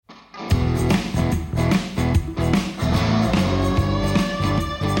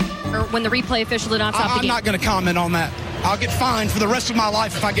when the replay official did not stop the game? I'm not going to comment on that. I'll get fined for the rest of my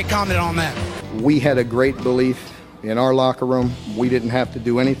life if I get commented on that. We had a great belief in our locker room. We didn't have to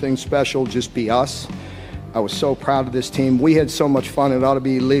do anything special, just be us. I was so proud of this team. We had so much fun, it ought to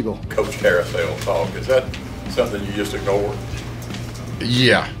be illegal. Coach Carousel talk, is that something you just ignore?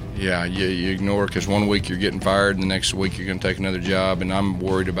 Yeah, you ignore it because one week you're getting fired and the next week you're going to take another job, and I'm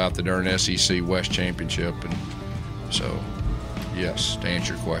worried about the darn SEC West Championship. And so, yes, to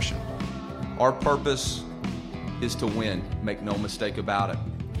answer your question. Our purpose is to win, make no mistake about it,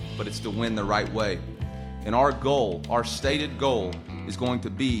 but it's to win the right way. And our goal, our stated goal, is going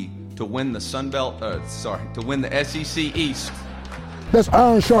to be to win the to win the SEC East. That's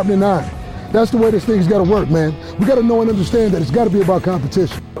iron sharpening iron. That's the way this thing's got to work, man. We got to know and understand that it's got to be about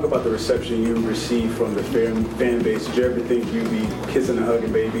competition. Talk about the reception you received from the fan base. Did you ever think you'd be kissing and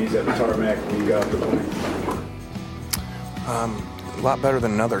hugging babies at the tarmac when you got off the plane? A lot better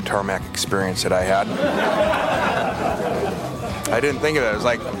than another tarmac experience that I had. I didn't think of it. It was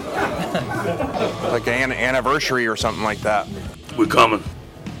like an anniversary or something like that. We're coming,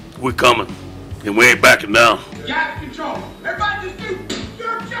 and we ain't backing down. Got control. Everybody just do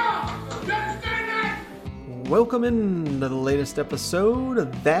your job. You understand that? Welcome into the latest episode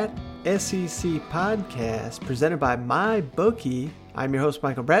of That SEC Podcast, presented by MyBookie. I'm your host,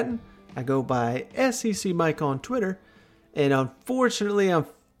 Michael Bratton. I go by SEC Mike on Twitter, and unfortunately, I'm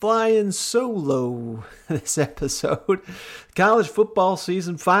flying solo this episode. College football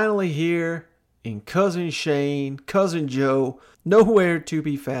season finally here, and Cousin Shane, Cousin Joe, nowhere to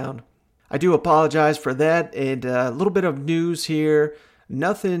be found. I do apologize for that, and a little bit of news here.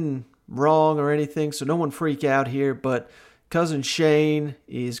 Nothing wrong or anything, so no one freak out here, but Cousin Shane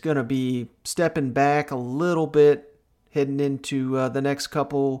is going to be stepping back a little bit heading into the next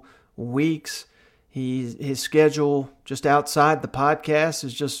couple weeks. His schedule just outside the podcast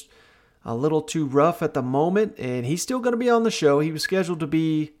is just a little too rough at the moment, and he's still going to be on the show. He was scheduled to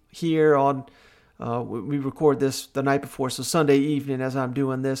be here on, we record this the night before, so Sunday evening as I'm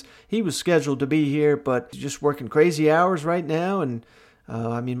doing this. He was scheduled to be here, but he's just working crazy hours right now, and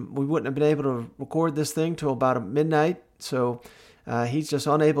we wouldn't have been able to record this thing till about midnight, so he's just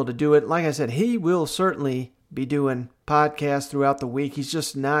unable to do it. Like I said, he will certainly be doing podcasts throughout the week. He's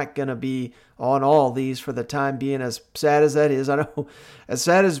just not going to be on all these for the time being, as sad as that is. I know, as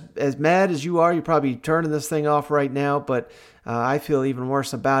mad as you are, you're probably turning this thing off right now, but I feel even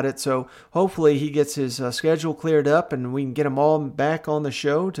worse about it. So hopefully he gets his schedule cleared up and we can get him all back on the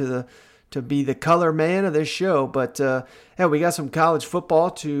show to be the color man of this show. But we got some college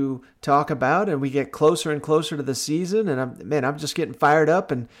football to talk about, and we get closer and closer to the season. And I'm just getting fired up.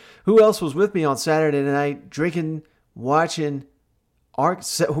 And who else was with me on Saturday night drinking, watching?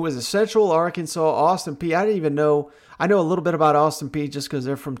 Who was it? Central Arkansas, Austin Peay. I didn't even know. I know a little bit about Austin Peay just because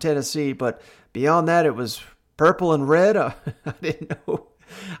they're from Tennessee, but beyond that, it was purple and red. I didn't know.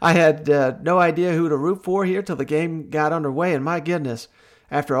 I had no idea who to root for here till the game got underway. And my goodness,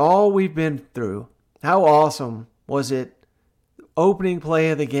 after all we've been through, how awesome was it? Opening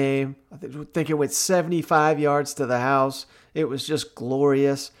play of the game, I think it went 75 yards to the house. It was just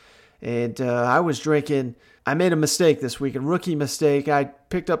glorious. And I was drinking. I made a mistake this week, a rookie mistake. I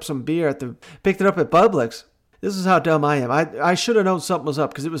picked up some beer picked it up at Publix. This is how dumb I am. I should have known something was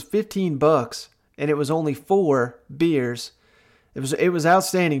up because it was $15 and it was only 4 beers. It was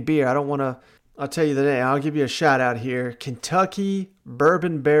outstanding beer. I'll tell you the name. I'll give you a shout out here. Kentucky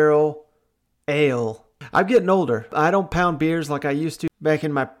Bourbon Barrel Ale. I'm getting older. I don't pound beers like I used to back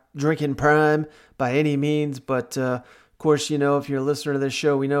in my drinking prime by any means, but of course, if you're a listener to this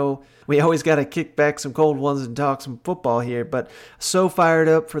show, we know we always got to kick back some cold ones and talk some football here. But so fired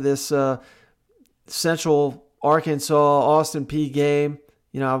up for this Central Arkansas Austin Peay game.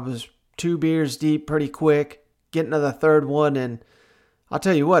 I was 2 beers deep pretty quick, getting to the third one, and I'll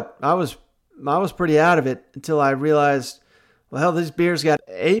tell you what, I was pretty out of it until I realized, well, hell, this beer's got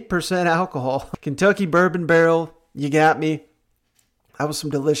 8% alcohol. Kentucky Bourbon Barrel, you got me. That was some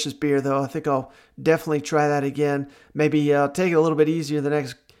delicious beer, though. I think I'll definitely try that again. Maybe take it a little bit easier the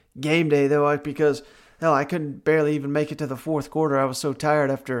next game day, though, because, hell, I couldn't barely even make it to the fourth quarter. I was so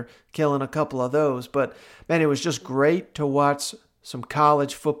tired after killing a couple of those. But, man, it was just great to watch some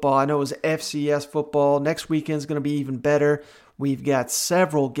college football. I know it was FCS football. Next weekend's going to be even better. We've got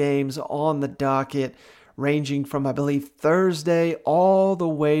several games on the docket, ranging from, I believe, Thursday all the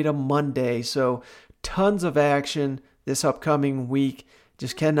way to Monday. So tons of action this upcoming week.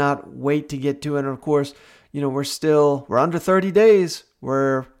 Just cannot wait to get to it. And of course, we're under 30 days.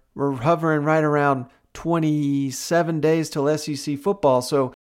 We're hovering right around 27 days till SEC football.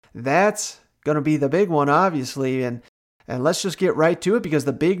 So that's going to be the big one, obviously. And And let's just get right to it, because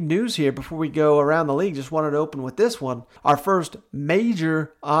the big news here before we go around the league, just wanted to open with this one. Our first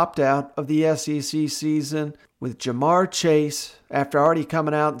major opt-out of the SEC season with Jamar Chase, after already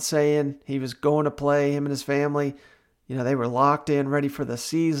coming out and saying he was going to play, him and his family. They were locked in, ready for the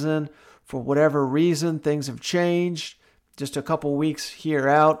season. For whatever reason, things have changed. Just a couple weeks here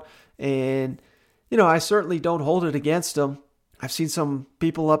out. And, I certainly don't hold it against him. I've seen some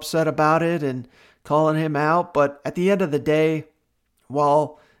people upset about it and calling him out. But at the end of the day,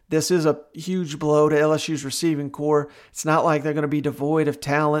 while this is a huge blow to LSU's receiving core, it's not like they're going to be devoid of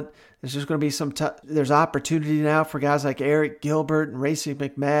talent. There's just going to be there's opportunity now for guys like Eric Gilbert and Racey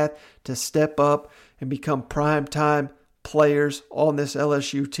McMath to step up and become primetime players on this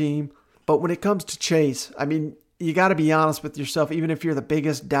LSU team. But when it comes to Chase, you got to be honest with yourself, even if you're the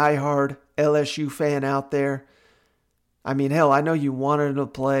biggest diehard LSU fan out there. Hell, I know you wanted him to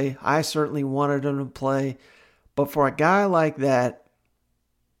play. I certainly wanted him to play. But for a guy like that,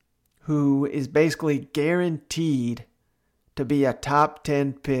 who is basically guaranteed to be a top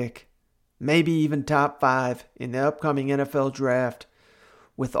 10 pick, maybe even top 5 in the upcoming NFL draft,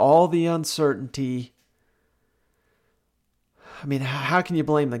 with all the uncertainty, how can you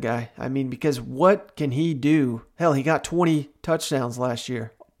blame the guy? Because what can he do? Hell, he got 20 touchdowns last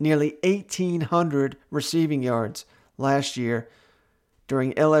year, nearly 1,800 receiving yards last year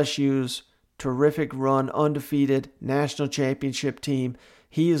during LSU's terrific run, undefeated national championship team.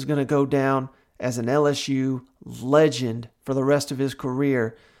 He is going to go down as an LSU legend for the rest of his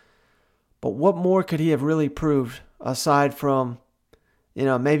career. But what more could he have really proved aside from,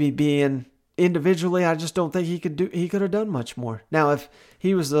 maybe being individually? I just don't think he could have done much more. Now, if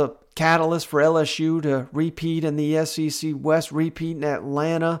he was the catalyst for LSU to repeat in the SEC West, repeat in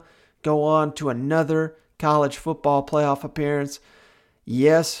Atlanta, go on to another college football playoff appearance,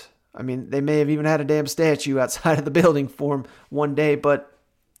 yes, they may have even had a damn statue outside of the building for him one day, but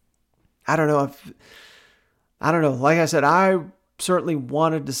I don't know. Like I said, I certainly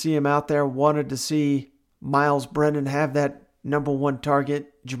wanted to see him out there, wanted to see Miles Brennan have that number 1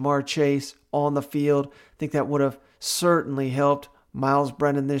 target, Jamar Chase, on the field. I think that would have certainly helped Miles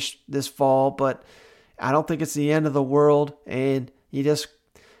Brennan this fall, but I don't think it's the end of the world, and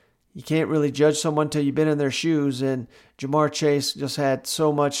you can't really judge someone till you've been in their shoes, and Jamar Chase just had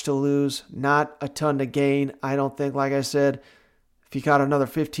so much to lose, not a ton to gain. I don't think, like I said, if he got another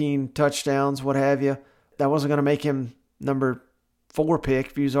 15 touchdowns, what have you, that wasn't going to make him number 4 pick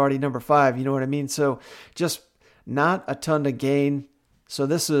if he was already number 5, you know what I mean? So just not a ton to gain. So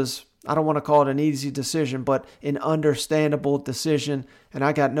this is, I don't want to call it an easy decision, but an understandable decision. And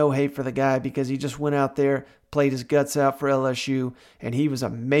I got no hate for the guy because he just went out there, played his guts out for LSU, and he was a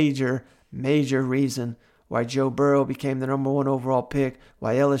major, major reason why Joe Burrow became the number 1 overall pick,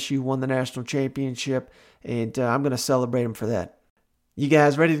 why LSU won the national championship, and I'm going to celebrate him for that. You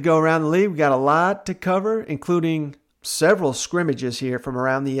guys ready to go around the league? We got a lot to cover, including several scrimmages here from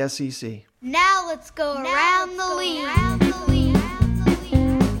around the SEC. Now let's go around the league.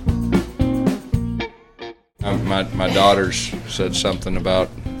 My daughters said something about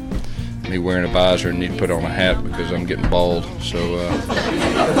me wearing a visor and need to put on a hat because I'm getting bald. So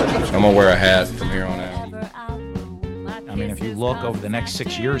I'm going to wear a hat from here on out. If you look over the next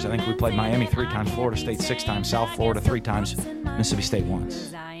 6 years, I think we played Miami 3 times, Florida State 6 times, South Florida 3 times, Mississippi State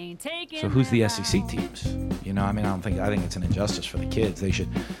once. So who's the SEC teams? I think it's an injustice for the kids. We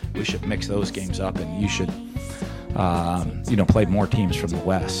should mix those games up, and you should, play more teams from the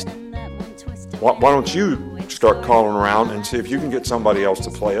West. Why don't you start calling around and see if you can get somebody else to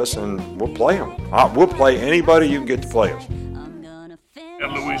play us, and we'll play them. We'll play anybody you can get to play us.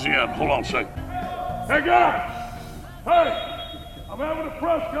 At Louisiana, hold on a second. Hey guys! Hey! I'm having a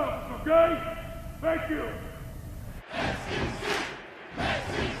press conference, okay? Thank you.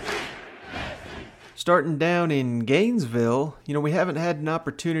 Starting down in Gainesville, we haven't had an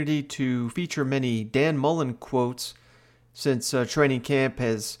opportunity to feature many Dan Mullen quotes since training camp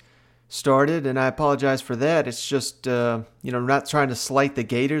has started, and I apologize for that. It's just, I'm not trying to slight the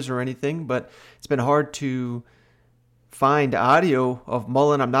Gators or anything, but it's been hard to find audio of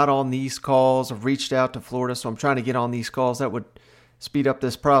Mullen. I'm not on these calls. I've reached out to Florida, so I'm trying to get on these calls. That would speed up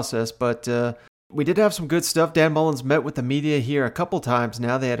this process, but we did have some good stuff. Dan Mullen's met with the media here a couple times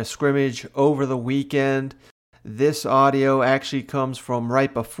now. They had a scrimmage over the weekend. This audio actually comes from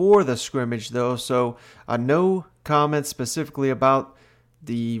right before the scrimmage, though, so no comments specifically about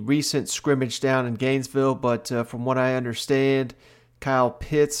the recent scrimmage down in Gainesville, but from what I understand, Kyle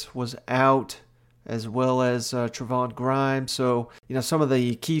Pitts was out, as well as Trevon Grimes. So, some of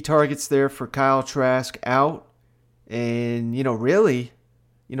the key targets there for Kyle Trask out. And, really,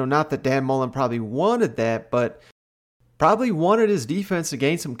 not that Dan Mullen probably wanted that, but probably wanted his defense to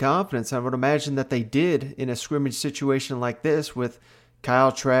gain some confidence. I would imagine that they did in a scrimmage situation like this with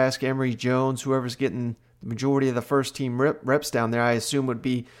Kyle Trask, Emory Jones, whoever's getting the majority of the first team reps down there. I assume would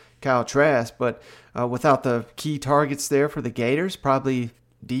be Kyle Trask, but without the key targets there for the Gators, probably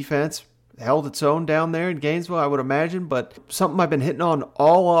defense held its own down there in Gainesville, I would imagine. But something I've been hitting on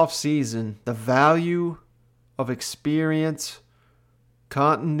all off season, the value of experience,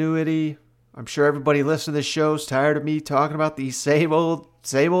 continuity. I'm sure everybody listening to this show is tired of me talking about these same old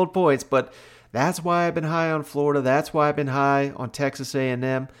points, but that's why I've been high on Florida. That's why I've been high on Texas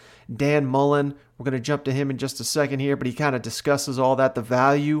A&M. Dan Mullen, we're going to jump to him in just a second here, but he kind of discusses all that, the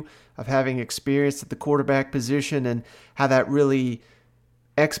value of having experience at the quarterback position and how that really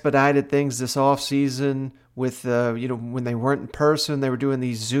expedited things this offseason with, when they weren't in person, they were doing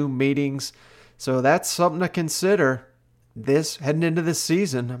these Zoom meetings. So that's something to consider heading into this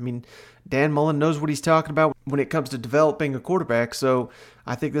season. I mean, Dan Mullen knows what he's talking about when it comes to developing a quarterback. So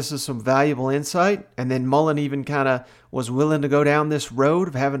I think this is some valuable insight. And then Mullen even kind of was willing to go down this road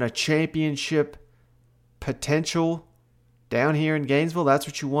of having a championship potential down here in Gainesville. That's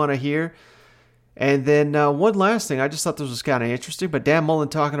what you want to hear. And then one last thing, I just thought this was kind of interesting, but Dan Mullen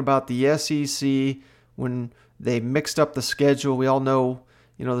talking about the SEC when they mixed up the schedule. We all know,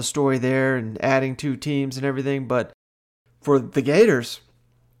 the story there and adding 2 teams and everything. But for the Gators,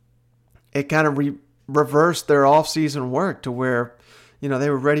 it kind of reversed their offseason work to where, they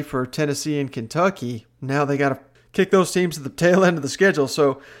were ready for Tennessee and Kentucky. Now they got to kick those teams to the tail end of the schedule.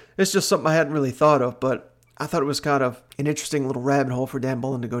 So it's just something I hadn't really thought of, but I thought it was kind of an interesting little rabbit hole for Dan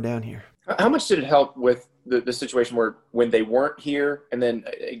Mullen to go down here. How much did it help with the situation where when they weren't here and then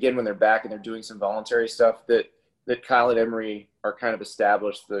again when they're back and they're doing some voluntary stuff that Kyle and Emory are kind of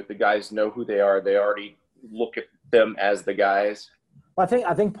established, the guys know who they are, they already look at them as the guys? Well,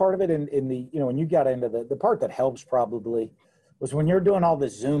 I think part of it in the when you got into the part that helps probably was when you're doing all the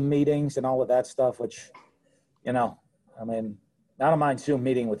Zoom meetings and all of that stuff, which, I don't mind Zoom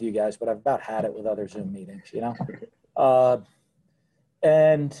meeting with you guys, but I've about had it with other Zoom meetings, but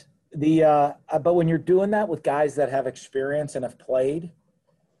when you're doing that with guys that have experience and have played,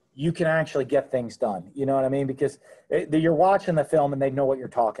 you can actually get things done. You know what I mean? Because you're watching the film and they know what you're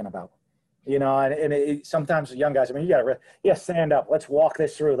talking about. Sometimes the young guys, you got to stand up. Let's walk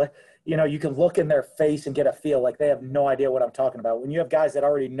this through. You can look in their face and get a feel like they have no idea what I'm talking about. When you have guys that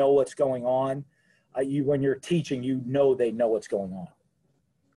already know what's going on, when you're teaching, they know what's going on.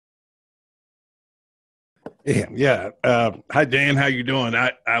 Yeah. Hi, Dan. How you doing?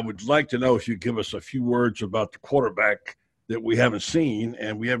 I would like to know if you give us a few words about the quarterback that we haven't seen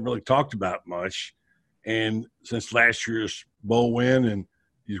and we haven't really talked about much. And since last year's bowl win, and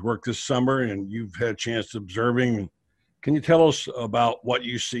he's worked this summer, and you've had a chance to observe him, can you tell us about what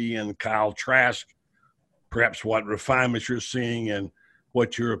you see in Kyle Trask, perhaps what refinements you're seeing, and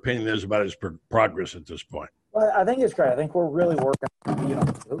what your opinion is about his progress at this point? Well, I think it's great. I think we're really working.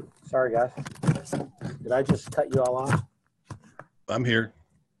 Sorry, guys. Did I just cut you all off? I'm here.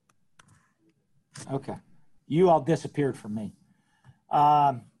 Okay. You all disappeared from me.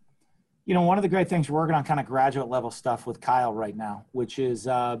 One of the great things we're working on kind of graduate level stuff with Kyle right now, which is,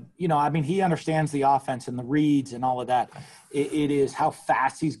 he understands the offense and the reads and all of that. It is how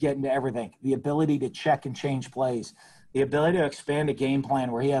fast he's getting to everything, the ability to check and change plays, the ability to expand a game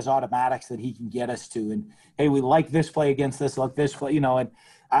plan where he has automatics that he can get us to. And, hey, we like this play against this, like this play, and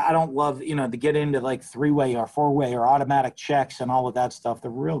I don't love, to get into like 3-way or 4-way or automatic checks and all of that stuff, the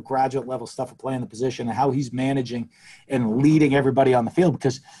real graduate level stuff of playing the position and how he's managing and leading everybody on the field,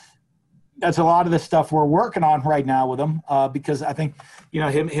 because that's a lot of the stuff we're working on right now with him, because I think,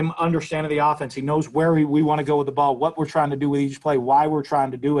 him understanding the offense, he knows where we want to go with the ball, what we're trying to do with each play, why we're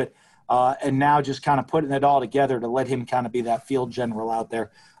trying to do it, and now just kind of putting it all together to let him kind of be that field general out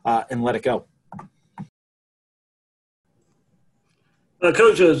there and let it go.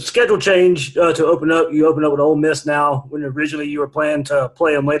 Coach, a schedule change to open up. You open up with Ole Miss now when originally you were planning to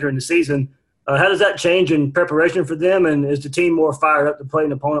play them later in the season. How does that change in preparation for them, and is the team more fired up to play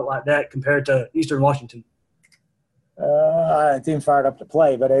an opponent like that compared to Eastern Washington? The team's fired up to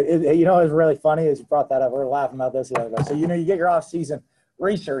play, but what's really funny is you brought that up. We were laughing about this the other day. So, you get your off-season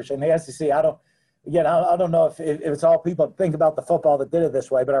research, and the SEC, I don't know if it's all people think about the football that did it this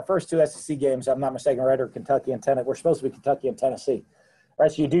way, but our first 2 SEC games, I'm not mistaken, right, are Kentucky and Tennessee. We're supposed to be Kentucky and Tennessee.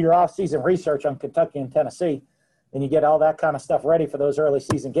 Right, so you do your off-season research on Kentucky and Tennessee, and you get all that kind of stuff ready for those early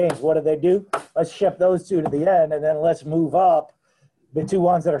season games. What do they do? Let's ship those 2 to the end, and then let's move up the 2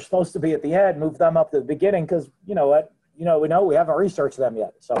 ones that are supposed to be at the end, move them up to the beginning, because you know what? We haven't researched them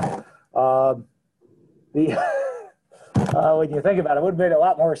yet. So When you think about it, it would have made a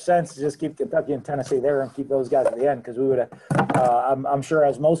lot more sense to just keep Kentucky and Tennessee there and keep those guys at the end, because we would have, I'm sure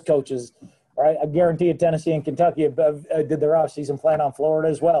as most coaches, right, I guarantee you Tennessee and Kentucky did their off-season plan on Florida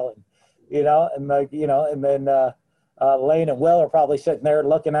as well. And then Lane and Will are probably sitting there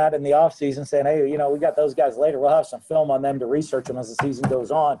looking at it in the off-season saying, hey, we got those guys later. We'll have some film on them to research them as the season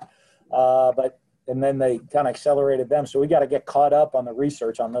goes on. And then they kind of accelerated them. So we got to get caught up on the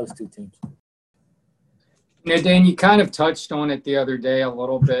research on those two teams. Dan, you kind of touched on it the other day a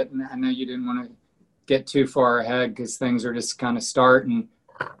little bit, and I know you didn't want to get too far ahead because things are just kind of starting.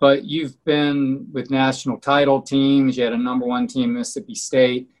 But you've been with national title teams. You had a number one team, Mississippi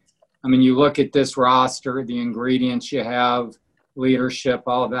State. I mean, you look at this roster, the ingredients you have, leadership,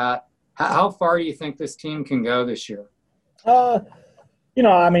 all that. How far do you think this team can go this year?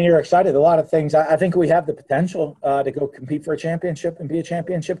 You're excited. A lot of things. I think we have the potential to go compete for a championship and be a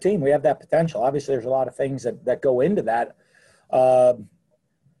championship team. We have that potential. Obviously, there's a lot of things that go into that. But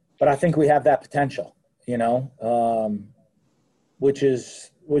I think we have that potential, which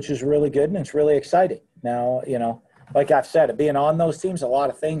is really good, and it's really exciting. Now, like I've said, being on those teams, a lot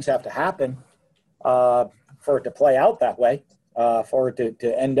of things have to happen for it to play out that way, for it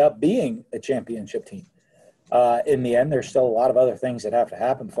to end up being a championship team. In the end, there's still a lot of other things that have to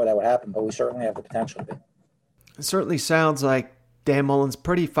happen before that would happen, but we certainly have the potential to be. It certainly sounds like Dan Mullen's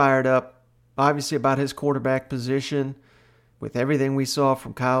pretty fired up, obviously, about his quarterback position. With everything we saw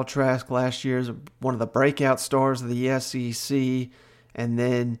from Kyle Trask last year as one of the breakout stars of the SEC, and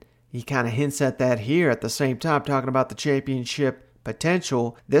then he kind of hints at that here at the same time, talking about the championship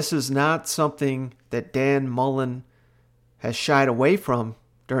potential. This is not something that Dan Mullen has shied away from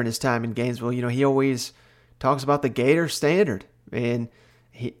during his time in Gainesville. He always talks about the Gator standard, and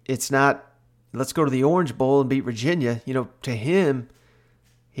it's not, let's go to the Orange Bowl and beat Virginia. To him,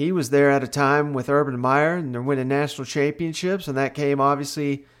 he was there at a time with Urban Meyer, and they're winning national championships, and that came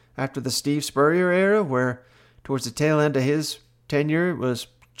obviously after the Steve Spurrier era, where towards the tail end of his tenure, it was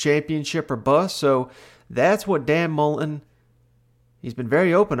championship or bust. So that's what Dan Mullen, he's been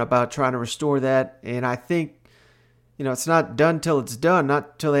very open about trying to restore that, and I think, it's not done till it's done,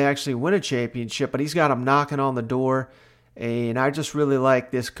 not till they actually win a championship, but he's got them knocking on the door, and I just really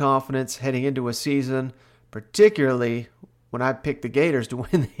like this confidence heading into a season, particularly when I picked the Gators to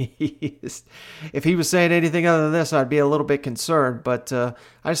win the East. If he was saying anything other than this, I'd be a little bit concerned, but I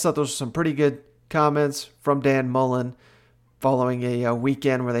just thought those were some pretty good comments from Dan Mullen following a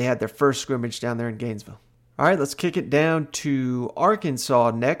weekend where they had their first scrimmage down there in Gainesville. All right, let's kick it down to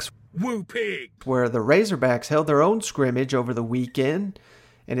Arkansas next. Woo pig! Where the Razorbacks held their own scrimmage over the weekend,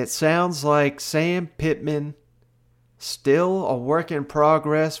 and it sounds like Sam Pittman, still a work in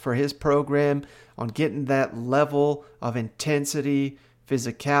progress for his program on getting that level of intensity,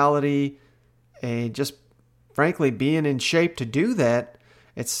 physicality, and just frankly being in shape to do that.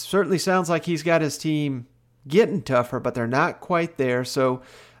 It certainly sounds like he's got his team getting tougher, but they're not quite there. So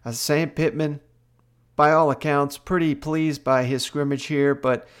Sam Pittman, by all accounts, pretty pleased by his scrimmage here,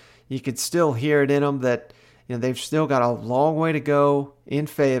 but you could still hear it in them that they've still got a long way to go in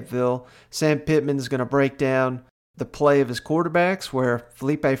Fayetteville. Sam Pittman is going to break down the play of his quarterbacks, where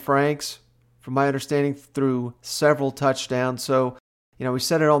Felipe Franks, from my understanding, threw several touchdowns. So, we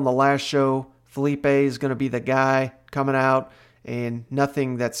said it on the last show, Felipe is going to be the guy coming out, and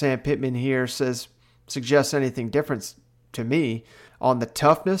nothing that Sam Pittman here suggests anything different to me on the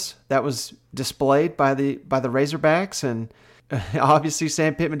toughness that was displayed by the Razorbacks. And obviously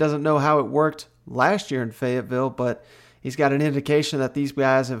Sam Pittman doesn't know how it worked last year in Fayetteville, but he's got an indication that these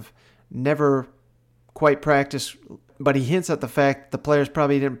guys have never quite practiced. But he hints at the fact that the players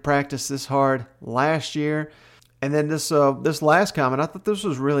probably didn't practice this hard last year. And then this last comment, I thought this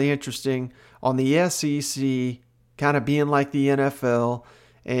was really interesting on the SEC kind of being like the NFL.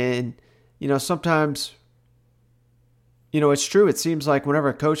 And, sometimes, it's true. It seems like whenever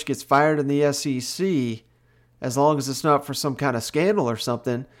a coach gets fired in the SEC, as long as it's not for some kind of scandal or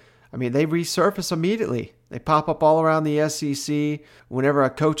something, they resurface immediately. They pop up all around the SEC. Whenever a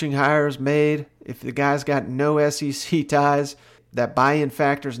coaching hire is made, if the guy's got no SEC ties, that buy-in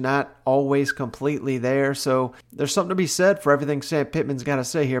factor is not always completely there. So there's something to be said for everything Sam Pittman's got to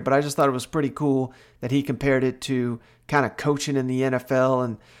say here. But I just thought it was pretty cool that he compared it to kind of coaching in the NFL,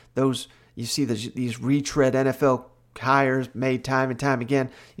 and those, you see these retread NFL hires made time and time again.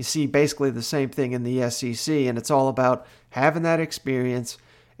 You see basically the same thing in the SEC, and it's all about having that experience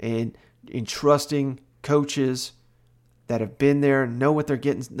and entrusting coaches that have been there and know what they're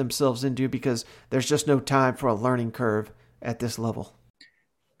getting themselves into, because there's just no time for a learning curve at this level.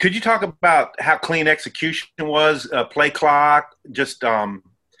 Could you talk about how clean execution was, play clock, just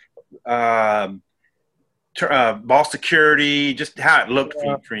ball security, just how it looked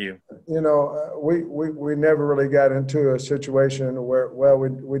for you? We never really got into a situation where,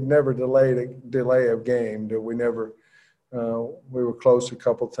 we'd never delay a game. We never, we were close a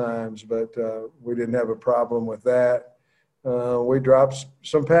couple times, but we didn't have a problem with that. We dropped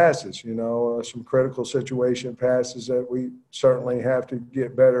some passes, some critical situation passes that we certainly have to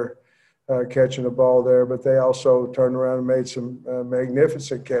get better catching the ball there, but they also turned around and made some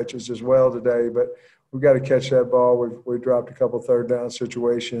magnificent catches as well today. But we've got to catch that ball. We dropped a couple third down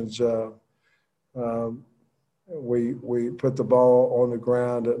situations. We put the ball on the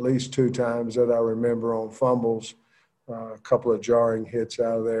ground at least 2 times that I remember on fumbles, a couple of jarring hits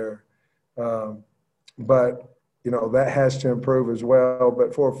out of there. But, that has to improve as well.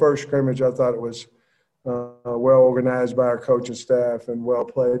 But for a first scrimmage, I thought it was well organized by our coaching staff and well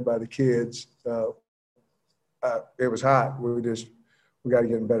played by the kids. It was hot. We got to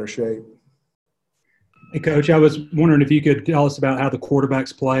get in better shape. Hey, Coach, I was wondering if you could tell us about how the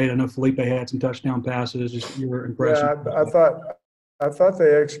quarterbacks played. I know Felipe had some touchdown passes. Just your impression. Yeah, I thought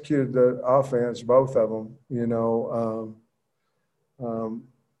they executed the offense, both of them.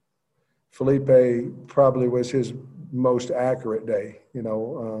 Felipe probably was his most accurate day.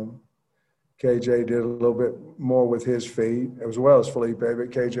 KJ did a little bit more with his feet as well as Felipe, but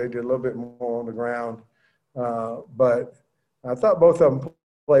KJ did a little bit more on the ground. But I thought both of them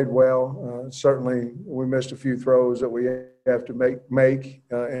played well. Certainly we missed a few throws that we have to make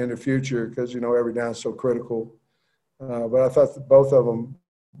in the future because, every down's so critical. But I thought that both of them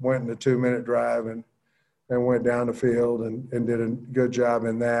went in the 2-minute drive and went down the field and did a good job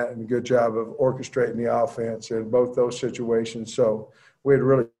in that and a good job of orchestrating the offense in both those situations. So we had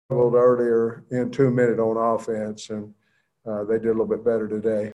really struggled earlier in 2-minute on offense, and they did a little bit better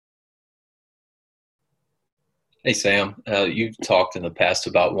today. Hey, Sam, you've talked in the past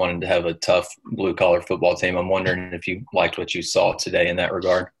about wanting to have a tough blue-collar football team. I'm wondering if you liked what you saw today in that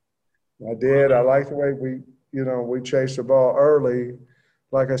regard. I did. I liked the way we chased the ball early.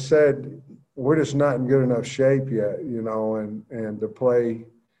 Like I said, we're just not in good enough shape yet, and to play.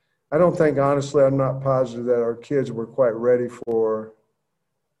 I don't think, honestly, I'm not positive that our kids were quite ready for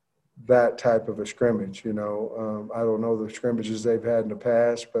that type of a scrimmage. I don't know the scrimmages they've had in the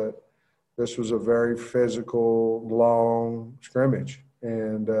past, but this was a very physical, long scrimmage,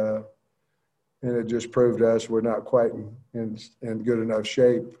 and it just proved to us we're not quite in good enough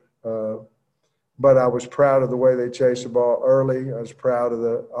shape. But I was proud of the way they chased the ball early. I was proud of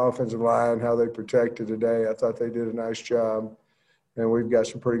the offensive line, how they protected today. I thought they did a nice job, and we've got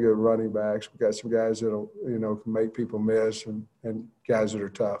some pretty good running backs. We've got some guys that'll can make people miss, and guys that are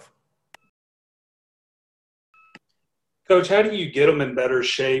tough. Coach, how do you get them in better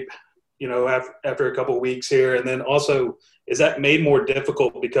shape? After a couple of weeks here, and then also, is that made more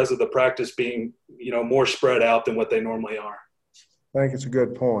difficult because of the practice being, more spread out than what they normally are? I think it's a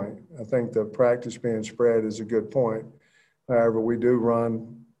good point. I think the practice being spread is a good point. However, we do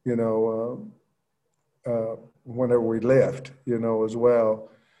run, whenever we lift, as well.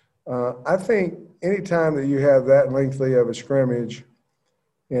 I think anytime that you have that lengthy of a scrimmage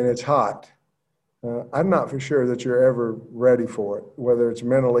and it's hot, I'm not for sure that you're ever ready for it, whether it's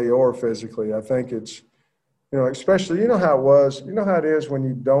mentally or physically. I think it's, especially, how it was, how it is when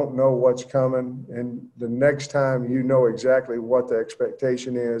you don't know what's coming, and the next time you know exactly what the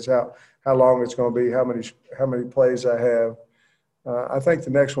expectation is, how long it's going to be, how many plays I have. I think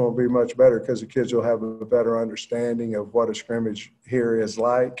the next one will be much better because the kids will have a better understanding of what a scrimmage here is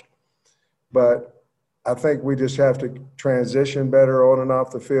like. But I think we just have to transition better on and off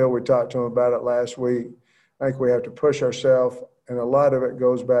the field. We talked to them about it last week. I think we have to push ourselves, and a lot of it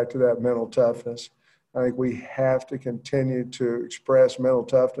goes back to that mental toughness. I think we have to continue to express mental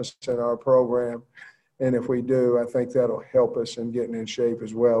toughness in our program, and if we do, I think that'll help us in getting in shape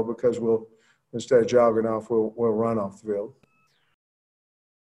as well, because we'll, instead of jogging off, we'll run off the field.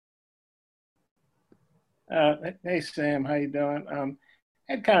 Hey, Sam, how you doing?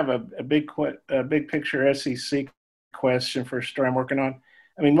 Had kind of a big picture SEC question for a story I'm working on.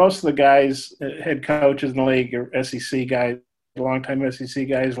 I mean, most of the guys, head coaches in the league, are SEC guys, longtime SEC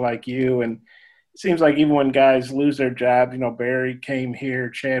guys like you. And it seems like even when guys lose their jobs, Barry came here,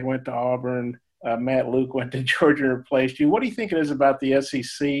 Chad went to Auburn, Matt Luke went to Georgia and replaced you. What do you think it is about the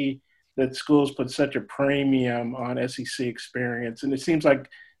SEC that schools put such a premium on SEC experience? And it seems like,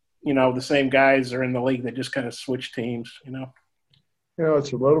 the same guys are in the league that just kind of switch teams,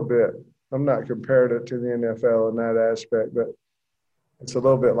 It's a little bit. I'm not comparing it to the NFL in that aspect, but it's a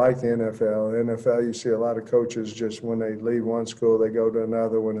little bit like the NFL. In the NFL, you see a lot of coaches just when they leave one school, they go to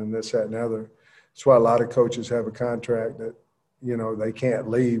another one and this, that, and other. That's why a lot of coaches have a contract that they can't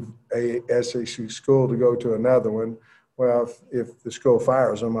leave a SEC school to go to another one. Well, if the school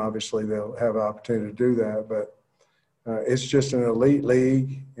fires them, obviously they'll have an opportunity to do that. But it's just an elite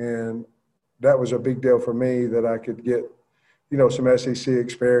league, and that was a big deal for me that I could get, some SEC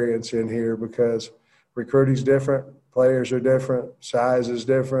experience in here because recruiting's different, players are different, size is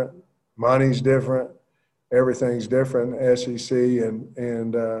different, money's different, everything's different, SEC,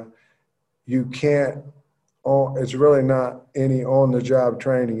 and you can't – it's really not any on-the-job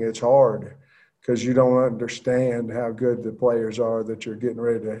training. It's hard because you don't understand how good the players are that you're getting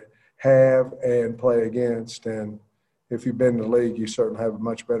ready to have and play against. And if you've been in the league, you certainly have a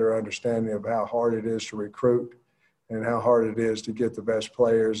much better understanding of how hard it is to recruit and how hard it is to get the best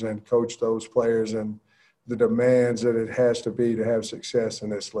players and coach those players and the demands that it has to be to have success in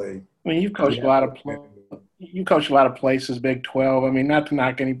this league. I mean, you've coached a lot of places, Big 12. I mean, not to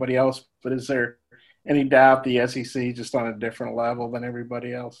knock anybody else, but is there any doubt the SEC is just on a different level than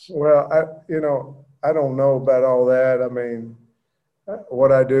everybody else? Well, I don't know about all that. I mean,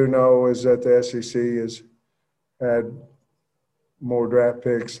 what I do know is that the SEC has had more draft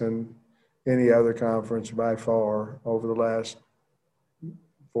picks than any other conference by far over the last 4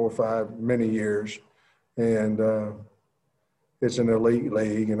 or 5 many years. And it's an elite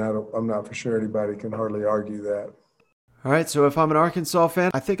league, and I'm not for sure anybody can hardly argue that. All right, so if I'm an Arkansas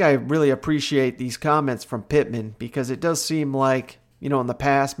fan, I think I really appreciate these comments from Pittman because it does seem like, in the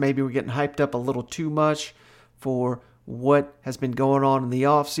past, maybe we're getting hyped up a little too much for what has been going on in the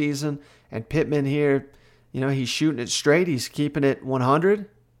offseason. And Pittman here, he's shooting it straight. He's keeping it 100.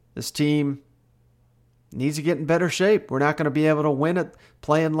 This team needs to get in better shape. We're not going to be able to win it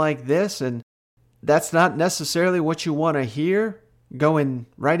playing like this, and that's not necessarily what you want to hear going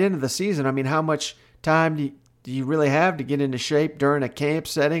right into the season. I mean, how much time do you really have to get into shape during a camp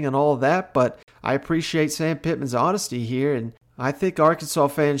setting and all of that? But I appreciate Sam Pittman's honesty here, and I think Arkansas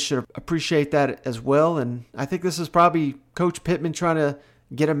fans should appreciate that as well. And I think this is probably Coach Pittman trying to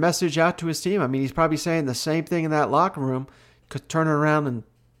get a message out to his team. I mean, he's probably saying the same thing in that locker room, turning around and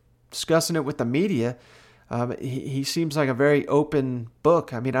discussing it with the media. He seems like a very open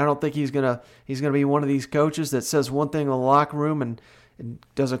book. I mean, I don't think he's gonna be one of these coaches that says one thing in the locker room and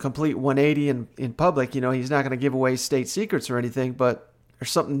does a complete 180 in public. He's not going to give away state secrets or anything, but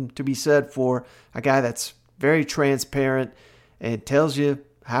there's something to be said for a guy that's very transparent and tells you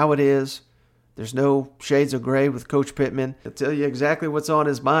how it is. There's no shades of gray with Coach Pittman. He'll tell you exactly what's on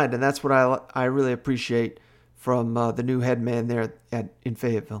his mind, and that's what I really appreciate from the new head man there in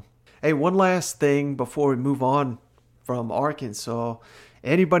Fayetteville. Hey, one last thing before we move on from Arkansas.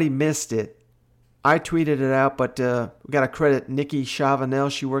 Anybody missed it? I tweeted it out, but we got to credit Nikki Chavanel.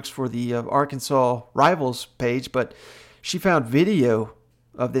 She works for the Arkansas Rivals page, but she found video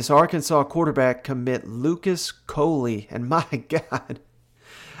of this Arkansas quarterback commit Lucas Coley, and my God.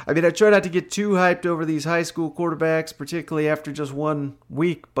 I mean, I try not to get too hyped over these high school quarterbacks, particularly after just 1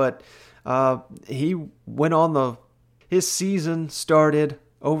 week, but he went on his season started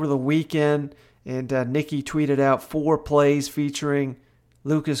over the weekend, and Nikki tweeted out 4 plays featuring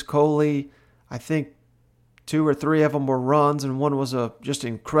Lucas Coley. I think 2 or 3 of them were runs, and one was a just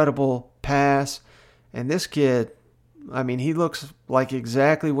incredible pass. And this kid, I mean, he looks like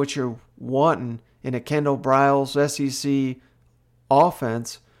exactly what you're wanting in a Kendall Briles SEC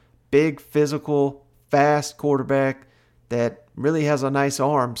offense. Big, physical, fast quarterback that really has a nice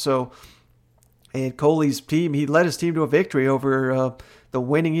arm. So, and Coley's team, he led his team to a victory over the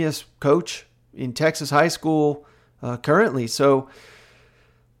winningest coach in Texas high school currently. So,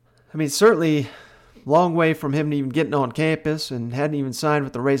 I mean, certainly long way from him even getting on campus and hadn't even signed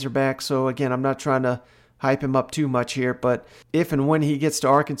with the Razorbacks. So, again, I'm not trying to hype him up too much here, but if and when he gets to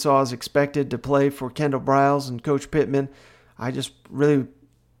Arkansas is expected to play for Kendall Briles and Coach Pittman, I don't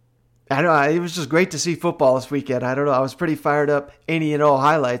know, it was just great to see football this weekend. I don't know, I was pretty fired up, any and all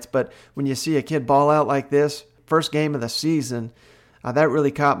highlights, but when you see a kid ball out like this, first game of the season, that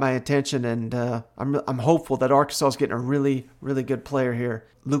really caught my attention, and I'm hopeful that Arkansas is getting a really, really good player here,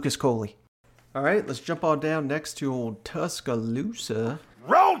 Lucas Coley. All right, let's jump on down next to old Tuscaloosa.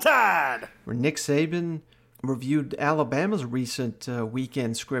 Roll Tide! Where Nick Saban reviewed Alabama's recent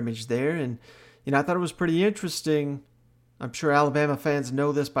weekend scrimmage there, and I thought it was pretty interesting. I'm sure Alabama fans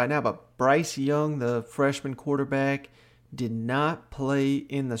know this by now, but Bryce Young, the freshman quarterback, did not play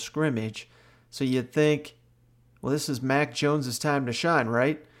in the scrimmage. So you'd think, well, this is Mac Jones' time to shine,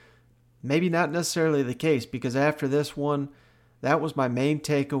 right? Maybe not necessarily the case, because after this one, that was my main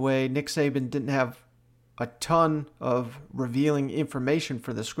takeaway. Nick Saban didn't have a ton of revealing information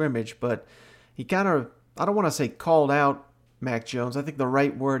for the scrimmage, but he kind of, I don't want to say called out Mac Jones. I think the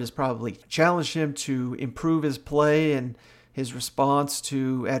right word is probably challenged him to improve his play and his response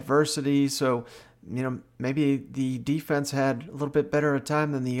to adversity. So, maybe the defense had a little bit better a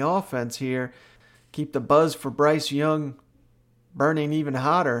time than the offense here. Keep the buzz for Bryce Young burning even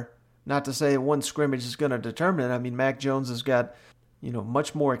hotter. Not to say that one scrimmage is going to determine it. I mean, Mac Jones has got,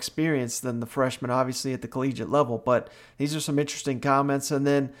 much more experience than the freshman, obviously, at the collegiate level. But these are some interesting comments. And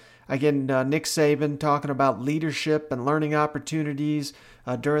then, again, Nick Saban talking about leadership and learning opportunities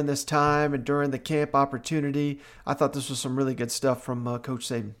during this time and during the camp opportunity. I thought this was some really good stuff from Coach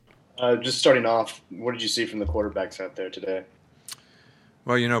Saban. Just starting off, what did you see from the quarterbacks out there today?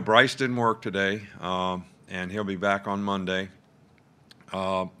 Well, Bryce didn't work today, and he'll be back on Monday.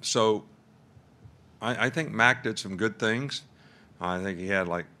 So I think Mac did some good things. I think he had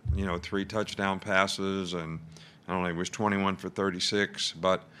 3 touchdown passes, and I don't know, he was 21 for 36.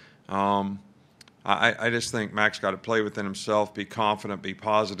 But I just think Mac's got to play within himself, be confident, be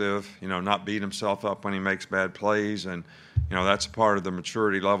positive, not beat himself up when he makes bad plays. And, that's part of the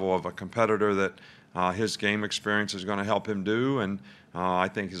maturity level of a competitor that his game experience is going to help him do. And I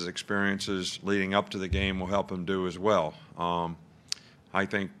think his experiences leading up to the game will help him do as well. I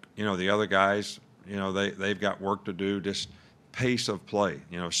think, the other guys, they've got work to do, just pace of play,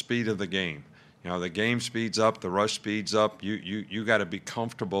 speed of the game. The game speeds up, the rush speeds up. You got to be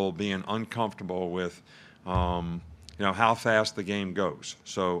comfortable being uncomfortable with, how fast the game goes.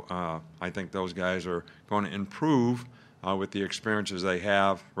 So I think those guys are going to improve with the experiences they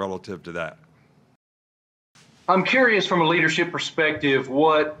have relative to that. I'm curious from a leadership perspective,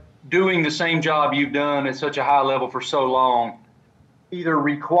 what doing the same job you've done at such a high level for so long either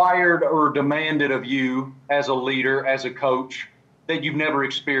required or demanded of you as a leader, as a coach, that you've never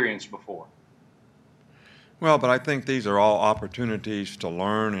experienced before? Well, but I think these are all opportunities to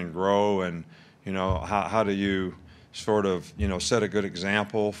learn and grow, and how do you sort of set a good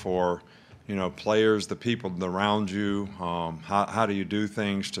example for players, the people around you. How do you do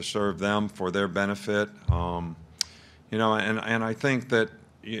things to serve them for their benefit? And I think that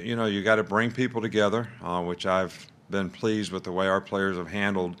you got to bring people together, which I've been pleased with the way our players have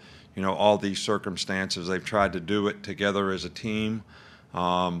handled all these circumstances. They've tried to do it together as a team.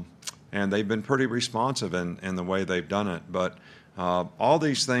 And they've been pretty responsive in the way they've done it. But all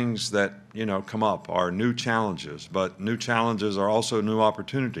these things that, come up are new challenges. But new challenges are also new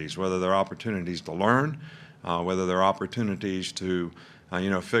opportunities, whether they're opportunities to learn, whether they're opportunities to,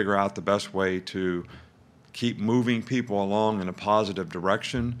 figure out the best way to keep moving people along in a positive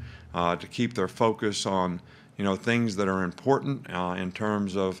direction, to keep their focus on, things that are important in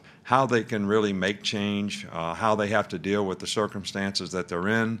terms of how they can really make change, how they have to deal with the circumstances that they're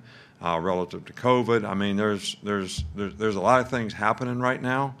in. Relative to COVID. I mean, there's a lot of things happening right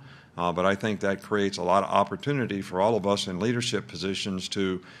now, but I think that creates a lot of opportunity for all of us in leadership positions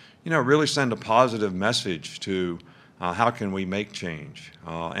to, really send a positive message to how can we make change.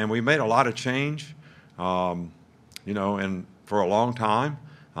 And we made a lot of change, and for a long time.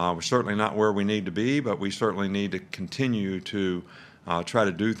 We're certainly not where we need to be, but we certainly need to continue to try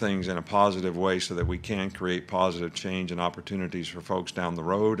to do things in a positive way so that we can create positive change and opportunities for folks down the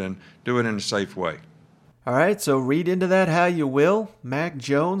road and do it in a safe way. All right, so read into that how you will. Mac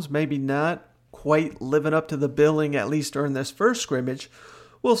Jones maybe not quite living up to the billing, at least during this first scrimmage.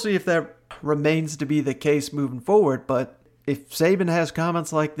 We'll see if that remains to be the case moving forward. But if Saban has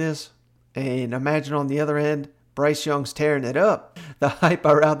comments like this, and imagine on the other end, Bryce Young's tearing it up, the hype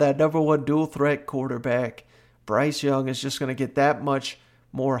around that number one dual threat quarterback, Bryce Young, is just going to get that much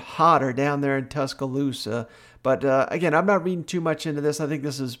more hotter down there in Tuscaloosa. But again, I'm not reading too much into this. I think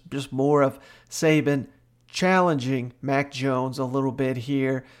this is just more of Saban challenging Mac Jones a little bit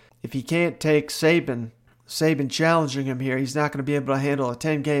here. If he can't take Saban challenging him here, he's not going to be able to handle a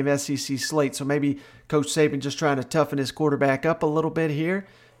 10-game SEC slate. So maybe Coach Saban just trying to toughen his quarterback up a little bit here,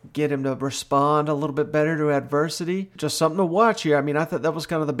 get him to respond a little bit better to adversity. Just something to watch here. I mean, I thought that was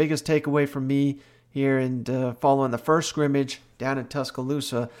kind of the biggest takeaway from me here, and following the first scrimmage down in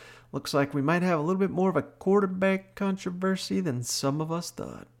Tuscaloosa. Looks like we might have a little bit more of a quarterback controversy than some of us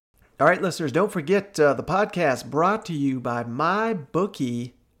thought. All right, listeners, don't forget the podcast brought to you by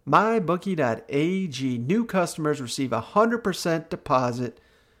MyBookie, mybookie.ag. New customers receive 100% deposit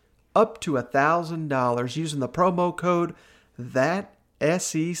up to $1,000 using the promo code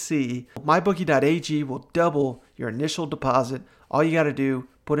THATSEC. MyBookie.ag will double your initial deposit. All you got to do,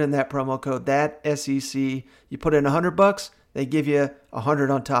 put in that promo code THATSEC. You put in $100, they give you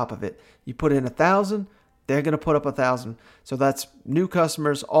 $100 on top of it. You put in $1,000, they're going to put up $1,000. So that's new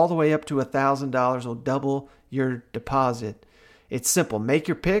customers all the way up to $1,000 will double your deposit. It's simple. Make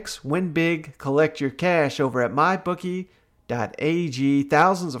your picks, win big, collect your cash over at mybookie.ag. mybookie.ag.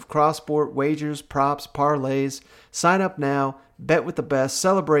 Thousands of cross-sport wagers, props, parlays. Sign up now, bet with the best,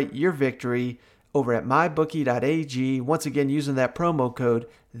 celebrate your victory over at mybookie.ag. Once again, using that promo code,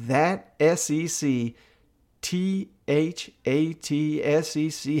 THATSEC, THATSEC.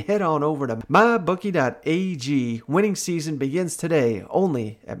 Head on over to mybookie.ag. Winning season begins today,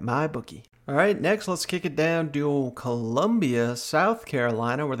 only at MyBookie. All right, next let's kick it down to Columbia, South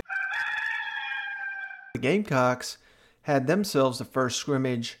Carolina, where the Gamecocks had themselves the first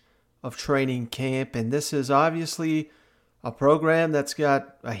scrimmage of training camp, and this is obviously a program that's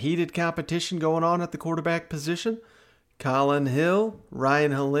got a heated competition going on at the quarterback position. Colin Hill,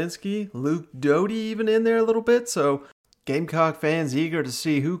 Ryan Helinski, Luke Doty even in there a little bit, so Gamecock fans eager to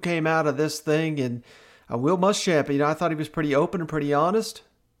see who came out of this thing. And Will Muschamp, I thought he was pretty open and pretty honest,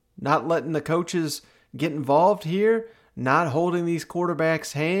 not letting the coaches get involved here, not holding these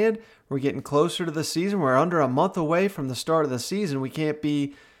quarterbacks' hand. We're getting closer to the season. We're under a month away from the start of the season. We can't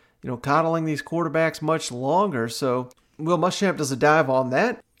be, coddling these quarterbacks much longer. So Will Muschamp does a dive on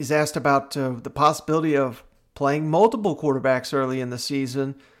that. He's asked about the possibility of playing multiple quarterbacks early in the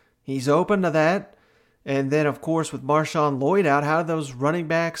season. He's open to that. And then, of course, with Marshawn Lloyd out, how do those running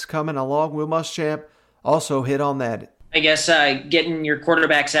backs coming along? Will Muschamp also hit on that. I guess getting your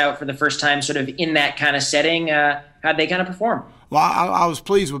quarterbacks out for the first time sort of in that kind of setting, how'd they kind of perform? Well, I was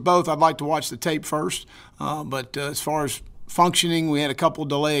pleased with both. I'd like to watch the tape first. But as far as functioning, we had a couple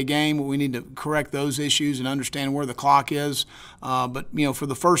delay a game. We need to correct those issues and understand where the clock is. But for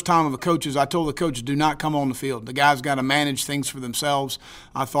the first time of the coaches, I told the coaches, do not come on the field. The guys got to manage things for themselves.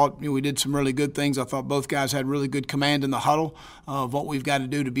 I thought we did some really good things. I thought both guys had really good command in the huddle of what we've got to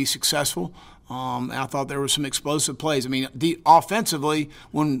do to be successful. I thought there were some explosive plays. Offensively,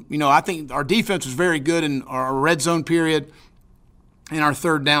 I think our defense was very good in our red zone period and our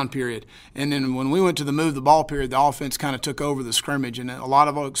third down period. And then when we went to the move the ball period, the offense kind of took over the scrimmage, and a lot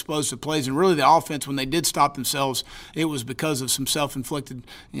of explosive plays. And really the offense, when they did stop themselves, it was because of some self-inflicted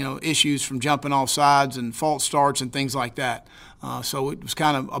issues from jumping off sides and false starts and things like that. So it was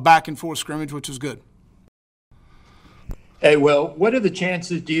kind of a back-and-forth scrimmage, which was good. Hey, Will, what are the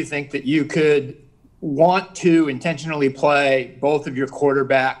chances, do you think, that you could want to intentionally play both of your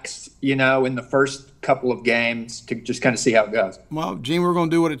quarterbacks, in the first couple of games to just kind of see how it goes? Well, Gene, we're going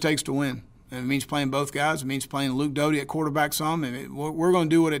to do what it takes to win. And it means playing both guys. It means playing Luke Doty at quarterback some. And we're going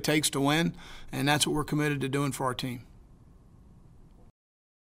to do what it takes to win, and that's what we're committed to doing for our team.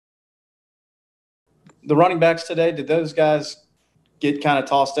 The running backs today, did those guys get kind of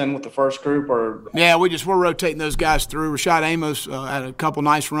tossed in with the first group, or? Yeah, we're rotating those guys through. Rashad Amos had a couple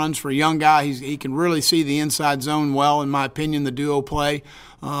nice runs for a young guy. He can really see the inside zone well, in my opinion, the duo play.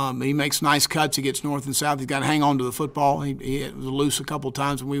 He makes nice cuts. He gets north and south. He's got to hang on to the football. He was loose a couple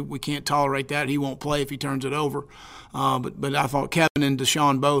times, and we can't tolerate that. He won't play if he turns it over. But I thought Kevin and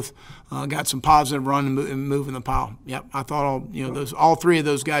Deshaun both got some positive run and moving the pile. Yep, I thought all three of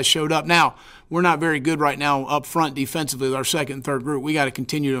those guys showed up. Now, we're not very good right now up front defensively with our second and third group. We got to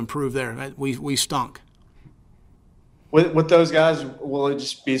continue to improve there. We stunk. With those guys, will it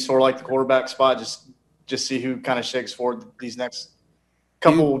just be sort of like the quarterback spot, just see who kind of shakes forward these next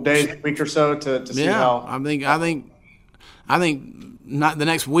couple days, week or so to see how? I think not the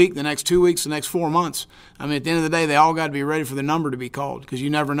next week, the next 2 weeks, the next 4 months. At the end of the day, they all got to be ready for the number to be called, because you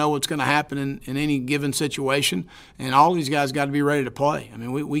never know what's going to happen in any given situation. And all these guys got to be ready to play.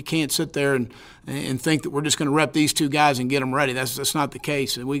 We can't sit there and think that we're just going to rep these two guys and get them ready. That's not the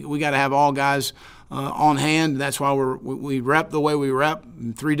case. We got to have all guys on hand. That's why we rep the way we rep.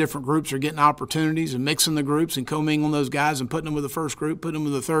 And 3 different groups are getting opportunities and mixing the groups and commingling those guys and putting them with the first group, putting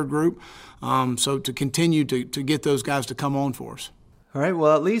them with the third group. So to continue to get those guys to come on for us. All right,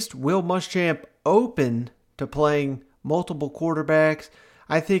 well, at least Will Muschamp open to playing multiple quarterbacks.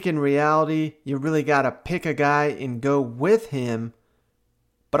 I think in reality, you really got to pick a guy and go with him.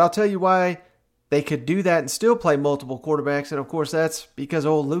 But I'll tell you why they could do that and still play multiple quarterbacks, and of course that's because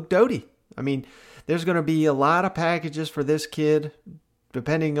of old Luke Doty. There's going to be a lot of packages for this kid,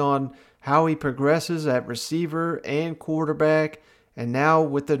 depending on how he progresses at receiver and quarterback. And now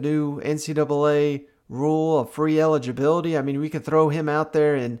with the new NCAA rule of free eligibility, we could throw him out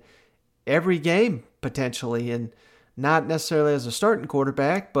there in every game potentially, and not necessarily as a starting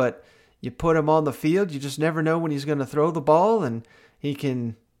quarterback, but you put him on the field, you just never know when he's going to throw the ball, and he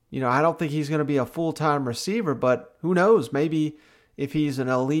can, I don't think he's going to be a full-time receiver, but who knows, maybe if he's an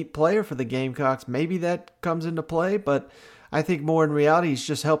elite player for the Gamecocks, maybe that comes into play. But I think more in reality, he's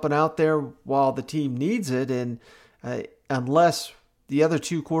just helping out there while the team needs it, and unless the other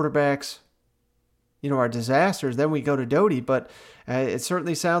 2 quarterbacks are disasters, then we go to Doty. But it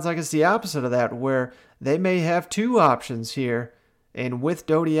certainly sounds like it's the opposite of that, where they may have two options here. And with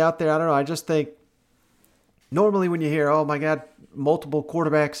Doty out there, I don't know, I just think normally when you hear, oh my God, multiple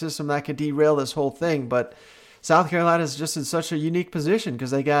quarterback system, that could derail this whole thing. But South Carolina is just in such a unique position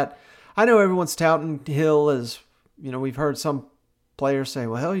because they got, I know everyone's touting Hill as, we've heard some players say,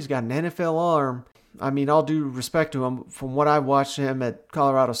 well, hell, he's got an NFL arm. I mean, all due respect to him, from what I watched him at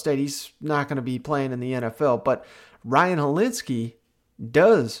Colorado State, he's not going to be playing in the NFL. But Ryan Hilinski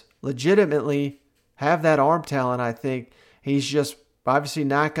does legitimately have that arm talent, I think. He's just obviously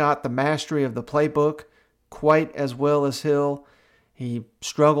not got the mastery of the playbook quite as well as Hill. He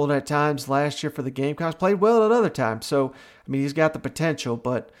struggled at times last year for the Gamecocks, played well at other times. So, I mean, he's got the potential.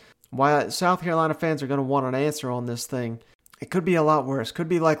 But why South Carolina fans are going to want an answer on this thing, it could be a lot worse. Could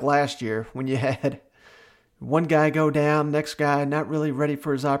be like last year when you had one guy go down, next guy not really ready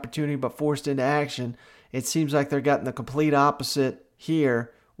for his opportunity but forced into action. It seems like they're getting the complete opposite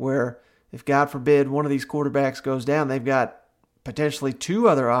here, where if, God forbid, one of these quarterbacks goes down, they've got potentially two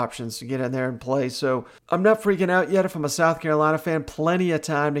other options to get in there and play. So I'm not freaking out yet if I'm a South Carolina fan. Plenty of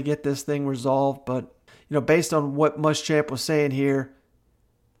time to get this thing resolved. But, based on what Muschamp was saying here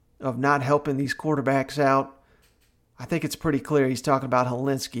of not helping these quarterbacks out, I think it's pretty clear he's talking about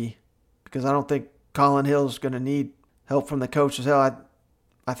Hilinski, because I don't think Colin Hill's going to need help from the coaches. Hell,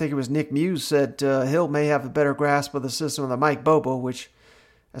 I think it was Nick Muse said Hill may have a better grasp of the system than Mike Bobo, which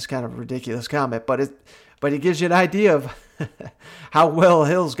that's kind of a ridiculous comment, but it gives you an idea of how well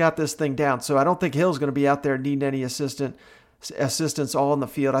Hill's got this thing down. So I don't think Hill's going to be out there needing any assistance all in the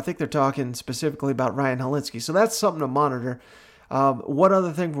field. I think they're talking specifically about Ryan Hilinski. So that's something to monitor. One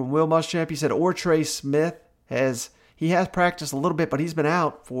other thing from Will Muschamp, he said Ortre Smith has practiced a little bit, but he's been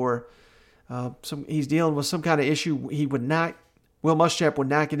out for he's dealing with some kind of issue. Will Muschamp would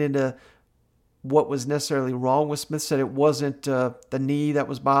not get into what was necessarily wrong with Smith. Said it wasn't the knee that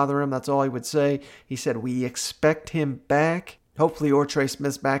was bothering him. That's all he would say. He said, we expect him back. Hopefully Ortre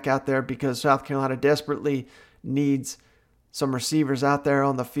Smith's back out there, because South Carolina desperately needs some receivers out there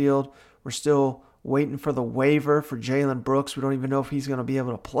on the field. We're still waiting for the waiver for Jalen Brooks. We don't even know if he's going to be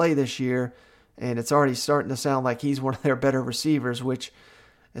able to play this year. And it's already starting to sound like he's one of their better receivers, which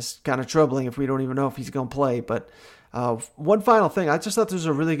is kind of troubling if we don't even know if he's going to play. But one final thing, I just thought there was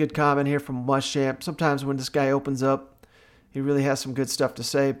a really good comment here from Muschamp. Sometimes when this guy opens up, he really has some good stuff to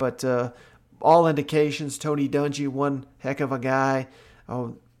say. But all indications, Tony Dungy, one heck of a guy.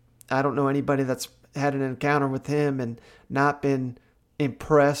 I don't know anybody that's had an encounter with him and not been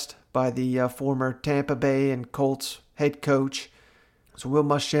impressed by the former Tampa Bay and Colts head coach. So Will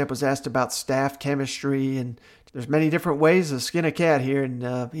Muschamp was asked about staff chemistry, and there's many different ways to skin a cat here,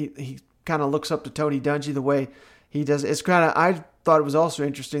 and he kind of looks up to Tony Dungy the way he does. It's kind of, I thought it was also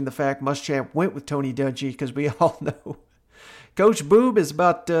interesting the fact Muschamp went with Tony Dungy, because we all know Coach Boob is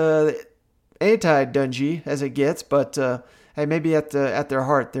about anti-Dungy as it gets, but hey, maybe at their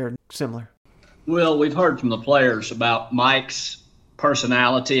heart they're similar. Well, we've heard from the players about Mike's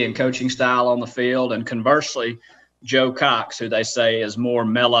personality and coaching style on the field, and conversely, Joe Cox, who they say is more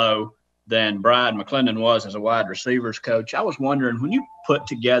mellow than Brian McClendon was as a wide receivers coach. I was wondering, when you put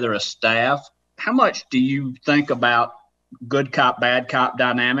together a staff, how much do you think about good cop, bad cop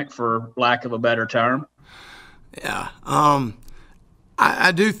dynamic, for lack of a better term? Yeah.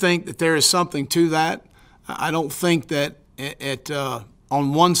 I do think that there is something to that. I don't think that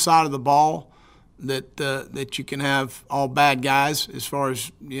on one side of the ball that you can have all bad guys as far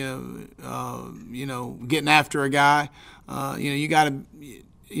as getting after a guy. You got to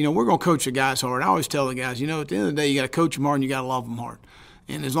we're going to coach the guys hard. I always tell the guys, at the end of the day, you got to coach them hard and you got to love them hard.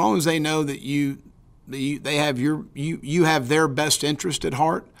 And as long as they know that you have their best interest at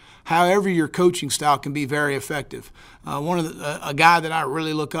heart, however your coaching style can be very effective. A guy that I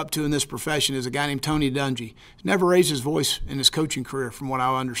really look up to in this profession is a guy named Tony Dungy. He's never raised his voice in his coaching career, from what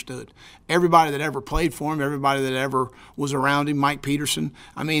I understood. Everybody that ever played for him, everybody that ever was around him, Mike Peterson,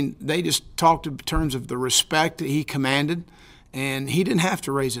 they just talked in terms of the respect that he commanded, and he didn't have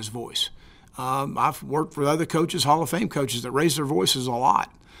to raise his voice. I've worked with other coaches, Hall of Fame coaches, that raise their voices a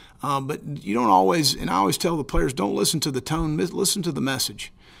lot. But you don't always, and I always tell the players, don't listen to the tone, listen to the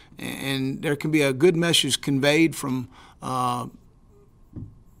message. And there can be a good message conveyed from,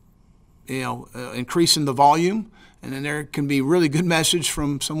 increasing the volume, and then there can be really good message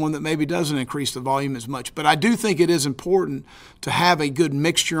from someone that maybe doesn't increase the volume as much. But I do think it is important to have a good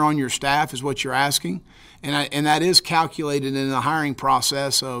mixture on your staff, is what you're asking, and that is calculated in the hiring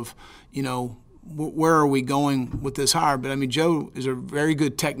process of, where are we going with this hire? But Joe is a very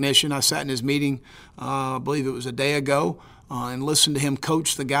good technician. I sat in his meeting, I believe it was a day ago. and listen to him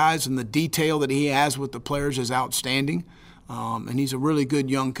coach the guys, and the detail that he has with the players is outstanding. And he's a really good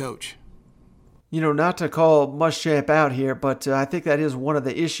young coach. Not to call Muschamp out here, but I think that is one of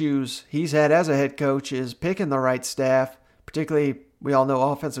the issues he's had as a head coach is picking the right staff, particularly we all know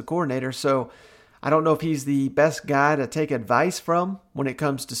offensive coordinator. So I don't know if he's the best guy to take advice from when it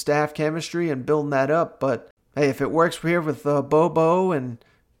comes to staff chemistry and building that up. But hey, if it works here with Bobo and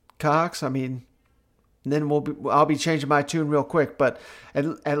Cox, then I'll be changing my tune real quick. But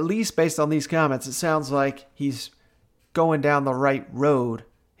at least based on these comments, it sounds like he's going down the right road.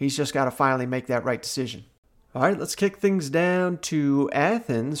 He's just got to finally make that right decision. All right, let's kick things down to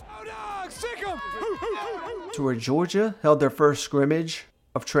Athens, to where Georgia held their first scrimmage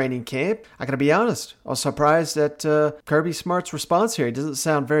of training camp. I got to be honest, I was surprised at Kirby Smart's response here. He doesn't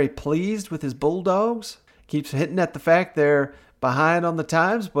sound very pleased with his Bulldogs. Keeps hitting at the fact they're behind on the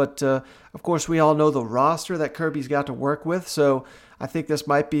times, but of course we all know the roster that Kirby's got to work with, so I think this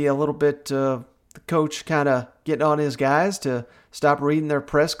might be a little bit the coach kind of getting on his guys to stop reading their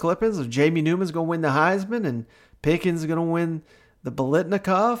press clippings of Jamie Newman's going to win the Heisman and Pickens is going to win the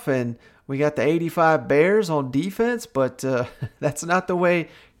Biletnikoff, and we got the 85 Bears on defense, but that's not the way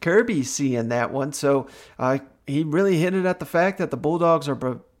Kirby's seeing that one. So he really hinted at the fact that the Bulldogs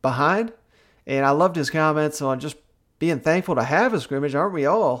are behind, and I loved his comments on just being thankful to have a scrimmage, aren't we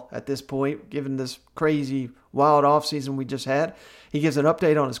all at this point, given this crazy, wild offseason we just had. He gives an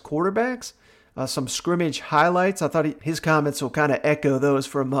update on his quarterbacks. Some scrimmage highlights. I thought his comments will kind of echo those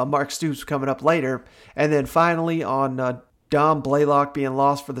from Mark Stoops coming up later. And then finally on Dom Blaylock being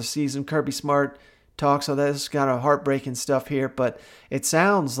lost for the season, Kirby Smart talks. So that's kind of heartbreaking stuff here. But it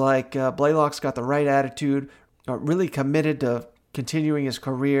sounds like Blaylock's got the right attitude, really committed to continuing his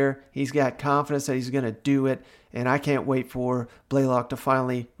career. He's got confidence that he's going to do it. And I can't wait for Blaylock to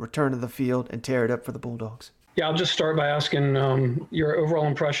finally return to the field and tear it up for the Bulldogs. Yeah, I'll just start by asking your overall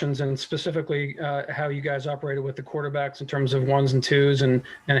impressions and specifically how you guys operated with the quarterbacks in terms of ones and twos and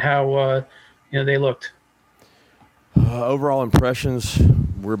how they looked. Overall impressions,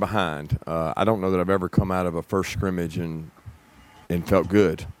 we're behind. I don't know that I've ever come out of a first scrimmage and felt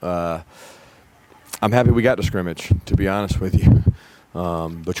good. I'm happy we got to scrimmage, to be honest with you.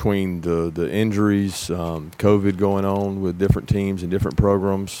 Between the injuries, COVID going on with different teams and different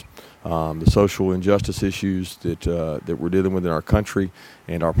programs, the social injustice issues that we're dealing with in our country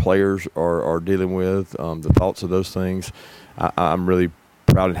and our players are dealing with, the thoughts of those things, I'm really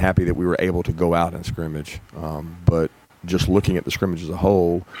proud and happy that we were able to go out and scrimmage. But just looking at the scrimmage as a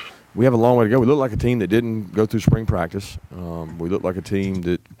whole, we have a long way to go. We look like a team that didn't go through spring practice. We look like a team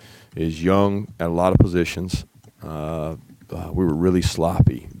that is young at a lot of positions. We were really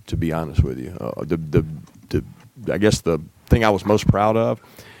sloppy, to be honest with you. I guess the thing I was most proud of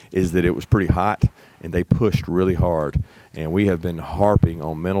is that it was pretty hot, and they pushed really hard. And we have been harping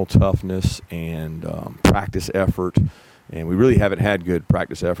on mental toughness and practice effort, and we really haven't had good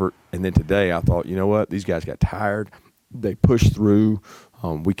practice effort. And then today I thought, you know what, these guys got tired. They pushed through.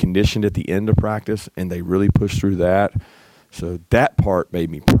 We conditioned at the end of practice, and they really pushed through that. So that part made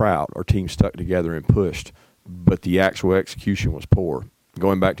me proud. Our team stuck together and pushed, but the actual execution was poor.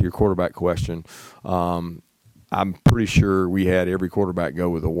 Going back to your quarterback question, I'm pretty sure we had every quarterback go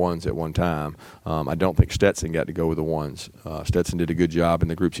with the ones at one time. I don't think Stetson got to go with the ones. Stetson did a good job in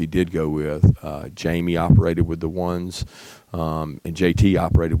the groups he did go with. Jamie operated with the ones, and JT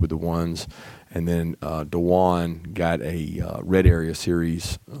operated with the ones. And then DeJuan got a red area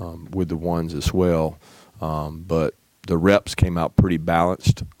series with the ones as well. But the reps came out pretty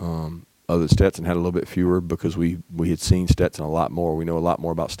balanced. Other than Stetson had a little bit fewer because we had seen Stetson a lot more. We know a lot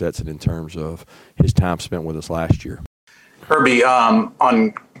more about Stetson in terms of his time spent with us last year. Kirby,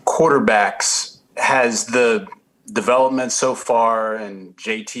 on quarterbacks, has the development so far and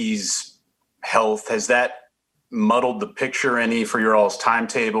JT's health, has that muddled the picture any for your all's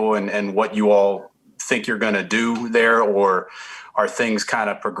timetable and what you all think you're going to do there, or are things kind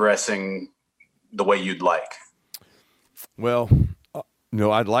of progressing the way you'd like? Well,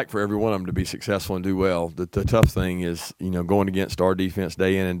 I'd like for every one of them to be successful and do well. The tough thing is, going against our defense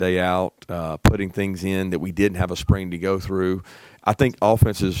day in and day out, putting things in that we didn't have a spring to go through. I think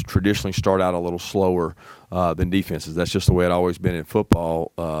offenses traditionally start out a little slower than defenses. That's just the way it's always been in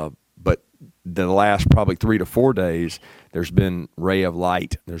football. But the last probably 3 to 4 days, there's been ray of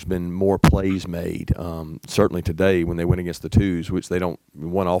light. There's been more plays made. Certainly today when they went against the twos, which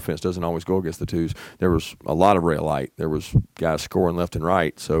one offense doesn't always go against the twos, there was a lot of ray of light. There was guys scoring left and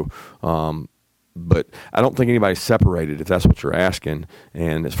right. So But I don't think anybody's separated, if that's what you're asking.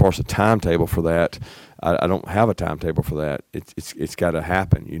 And as far as the timetable for that, I don't have a timetable for that. It's got to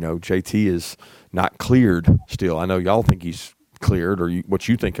happen. JT is not cleared still. I know y'all think he's cleared, or what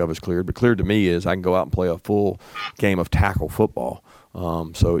you think of as cleared, but cleared to me is I can go out and play a full game of tackle football.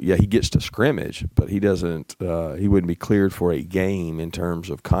 So yeah, he gets to scrimmage, but he doesn't. He wouldn't be cleared for a game in terms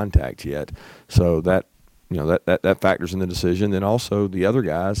of contact yet. So that that factors in the decision. Then also the other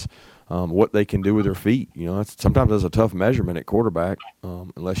guys, what they can do with their feet. Sometimes that's a tough measurement at quarterback,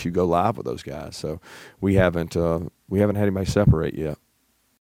 unless you go live with those guys. So we haven't had anybody separate yet.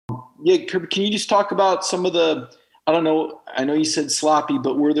 Yeah, Kirby, can you just talk about some of the? I don't know. I know you said sloppy,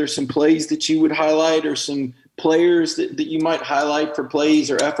 but were there some plays that you would highlight, or some players that you might highlight for plays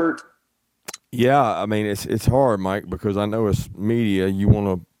or effort? Yeah, I mean it's hard, Mike, because I know as media you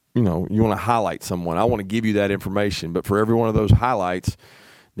want to highlight someone. I want to give you that information, but for every one of those highlights,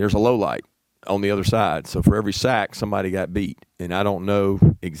 there's a low light on the other side. So for every sack, somebody got beat, and I don't know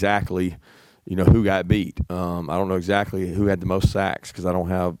exactly who got beat. I don't know exactly who had the most sacks because I don't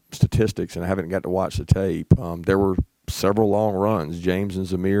have statistics and I haven't got to watch the tape. There were several long runs. James and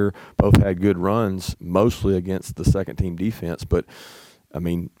Zamir both had good runs, mostly against the second-team defense. But, I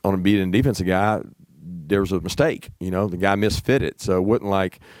mean, on a beating defensive guy, there was a mistake. The guy misfitted. So it wasn't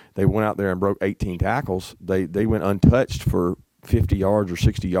like they went out there and broke 18 tackles. They went untouched for 50 yards or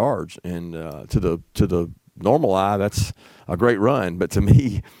 60 yards. And to the normal eye, that's a great run. But to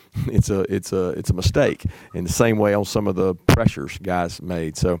me, it's a mistake. In the same way on some of the pressures guys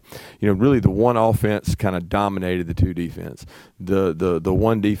made. So, really the one offense kind of dominated the two defense. The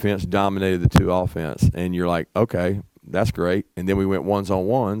one defense dominated the two offense. And you're like, okay, that's great. And then we went ones on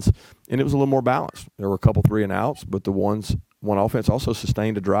ones, and it was a little more balanced. There were a couple 3 and outs, but the one offense also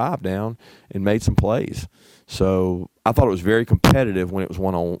sustained a drive down and made some plays. So I thought it was very competitive when it was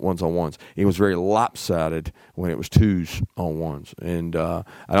ones on ones. It was very lopsided when it was 2s on 1s. And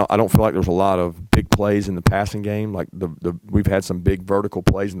I don't feel like there was a lot of big plays in the passing game. Like we've had some big vertical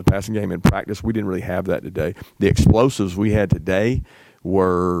plays in the passing game in practice. We didn't really have that today. The explosives we had today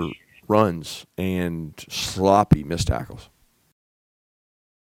were runs and sloppy missed tackles.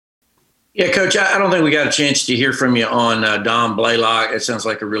 Yeah, Coach, I don't think we got a chance to hear from you on Dom Blaylock. It sounds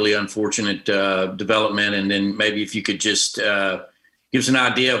like a really unfortunate development. And then maybe if you could just give us an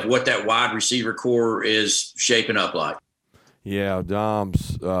idea of what that wide receiver core is shaping up like. Yeah,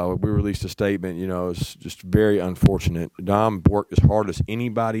 Dom's we released a statement, it's just very unfortunate. Dom worked as hard as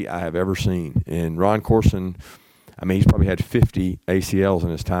anybody I have ever seen. And Ron Corson, I mean, he's probably had 50 ACLs in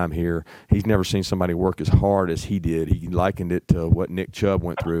his time here. He's never seen somebody work as hard as he did. He likened it to what Nick Chubb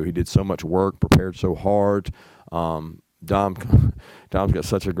went through. He did so much work, prepared so hard. Dom's got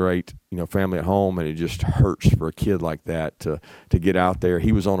such a great, family at home, and it just hurts for a kid like that to get out there.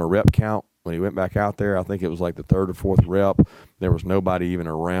 He was on a rep count when he went back out there. I think it was like the 3rd or 4th rep. There was nobody even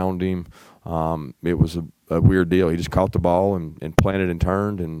around him. It was a weird deal. He just caught the ball and planted and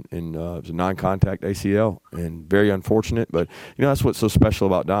turned, and it was a non-contact ACL, and very unfortunate. But, that's what's so special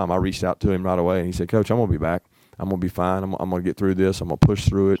about Dom. I reached out to him right away, and he said, Coach, I'm going to be back. I'm going to be fine. I'm going to get through this. I'm going to push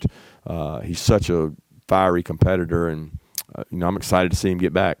through it. He's such a fiery competitor, and, I'm excited to see him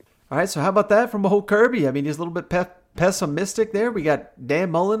get back. All right, so how about that from old Kirby? I mean, he's a little bit pessimistic there. We got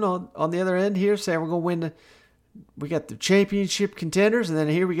Dan Mullen on the other end here saying we're going to win we got the championship contenders, and then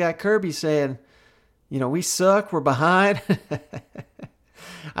here we got Kirby saying, we suck, we're behind.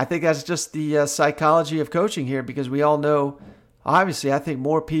 I think that's just the psychology of coaching here, because we all know, obviously, I think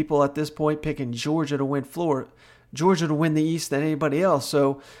more people at this point picking Georgia to win the East than anybody else.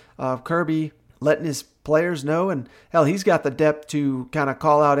 So Kirby letting his players know, and hell, he's got the depth to kind of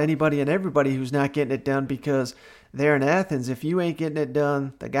call out anybody and everybody who's not getting it done, because there in Athens, if you ain't getting it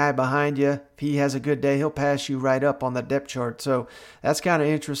done, the guy behind you, if he has a good day, he'll pass you right up on the depth chart. So that's kind of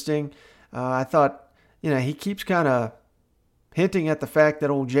interesting. I thought, he keeps kind of hinting at the fact that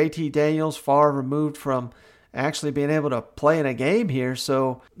old JT Daniels far removed from actually being able to play in a game here.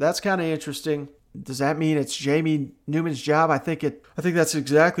 So that's kind of interesting. Does that mean it's Jamie Newman's job? I think that's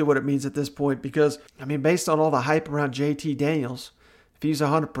exactly what it means at this point, because, based on all the hype around JT Daniels, if he's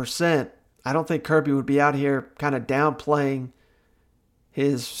 100%, I don't think Kirby would be out here kind of downplaying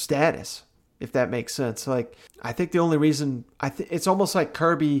his status, if that makes sense. Like, I think the only reason it's almost like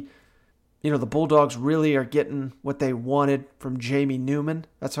Kirby, the Bulldogs really are getting what they wanted from Jamie Newman.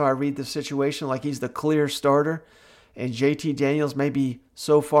 That's how I read the situation. Like, he's the clear starter, and JT Daniels may be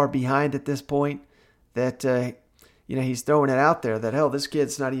so far behind at this point that he's throwing it out there that, hell, this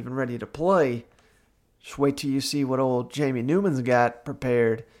kid's not even ready to play. Just wait till you see what old Jamie Newman's got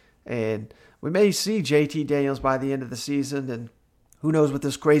prepared. And we may see JT Daniels by the end of the season, and who knows, with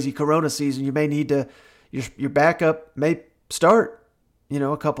this crazy Corona season, you may need to, your backup may start,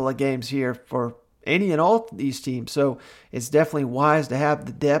 a couple of games here for any and all these teams. So it's definitely wise to have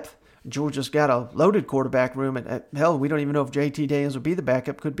the depth. Georgia's got a loaded quarterback room, and hell, we don't even know if JT Daniels will be the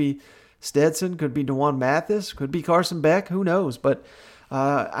backup. Could be Stetson, could be DeJuan Mathis, could be Carson Beck, who knows? But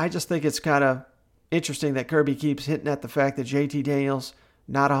I just think it's kind of interesting that Kirby keeps hitting at the fact that JT Daniels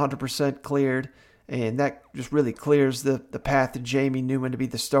not 100% cleared, and that just really clears the path to Jamie Newman to be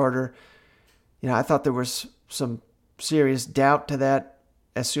the starter. I thought there was some serious doubt to that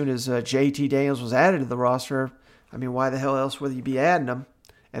as soon as JT Daniels was added to the roster. I mean, why the hell else would he be adding him?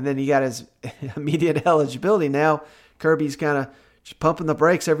 And then he got his immediate eligibility. Now Kirby's kind of just pumping the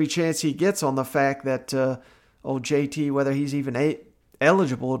brakes every chance he gets on the fact that old JT, whether he's even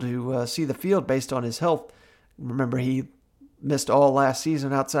eligible to see the field based on his health. Remember, he missed all last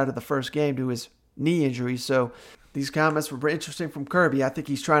season outside of the first game due to his knee injury. So these comments were interesting from Kirby. I think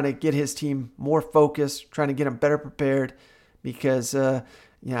he's trying to get his team more focused, trying to get them better prepared because,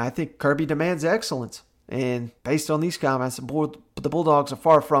 I think Kirby demands excellence. And based on these comments, the Bulldogs are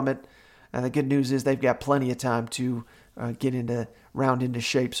far from it. And the good news is they've got plenty of time to round into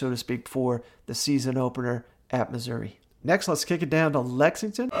shape, so to speak, for the season opener at Missouri. Next, let's kick it down to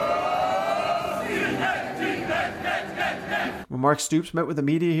Lexington, where Mark Stoops met with the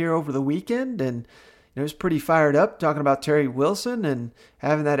media here over the weekend, and he was pretty fired up talking about Terry Wilson and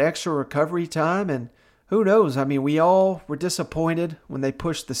having that extra recovery time. And who knows? I mean, we all were disappointed when they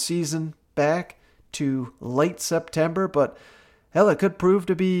pushed the season back to late September, but hell, it could prove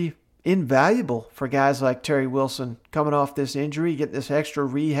to be invaluable for guys like Terry Wilson coming off this injury, getting this extra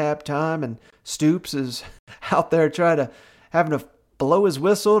rehab time, and Stoops is out there having to blow his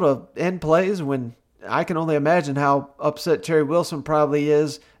whistle to end plays when I can only imagine how upset Terry Wilson probably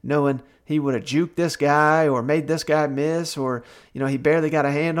is knowing he would have juked this guy or made this guy miss, or, he barely got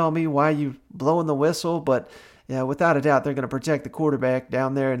a hand on me. Why are you blowing the whistle? But without a doubt, they're going to protect the quarterback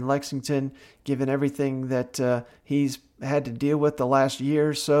down there in Lexington, given everything that he's had to deal with the last year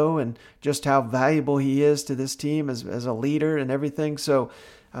or so and just how valuable he is to this team as a leader and everything. So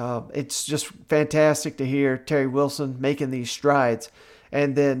it's just fantastic to hear Terry Wilson making these strides.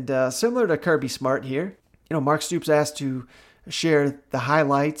 And then similar to Kirby Smart here, Mark Stoops asked to share the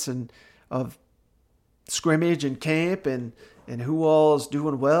highlights of scrimmage and camp and who all is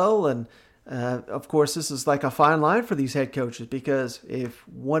doing well. And of course, this is like a fine line for these head coaches, because if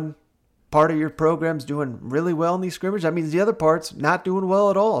one part of your program's doing really well in these scrimmages, that means the other part's not doing well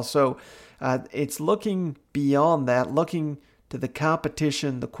at all. So it's looking beyond that, looking to the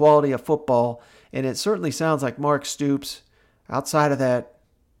competition, the quality of football. And it certainly sounds like Mark Stoops, outside of that,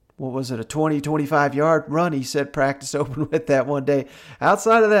 what was it, a 20, 25-yard run he said practice opened with that one day.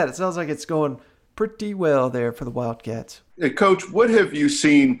 Outside of that, it sounds like it's going pretty well there for the Wildcats. Hey, Coach, what have you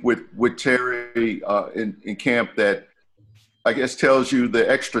seen with Terry in camp that I guess tells you the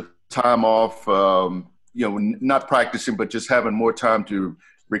extra time off, not practicing, but just having more time to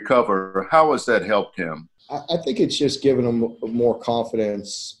recover? How has that helped him? I think it's just given him more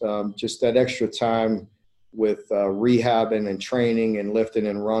confidence, just that extra time with rehabbing and training and lifting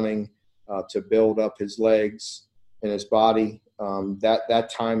and running to build up his legs and his body. That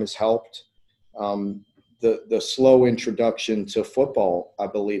time has helped. The slow introduction to football, I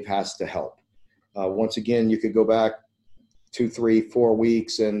believe, has to help. Once again, you could go back 2, 3, 4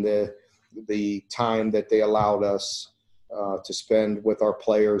 weeks, and the time that they allowed us to spend with our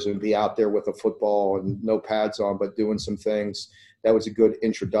players and be out there with a football and no pads on, but doing some things, that was a good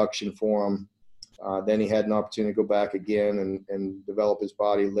introduction for him. Then he had an opportunity to go back again and develop his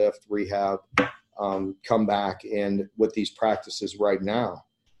body, lift, rehab, come back. And with these practices right now,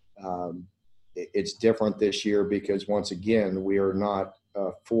 it's different this year because, once again, we are not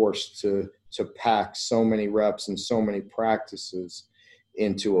forced to pack so many reps and so many practices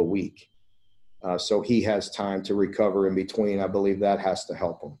into a week. So he has time to recover in between. I believe that has to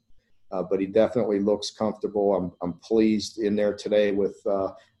help him. But he definitely looks comfortable. I'm pleased in there today with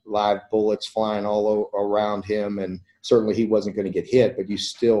live bullets flying all around him. And certainly he wasn't going to get hit, but you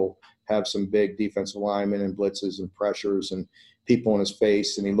still have some big defensive linemen and blitzes and pressures and people in his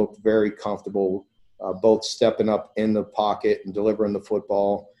face. And he looked very comfortable, both stepping up in the pocket and delivering the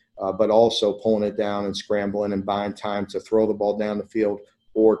football, but also pulling it down and scrambling and buying time to throw the ball down the field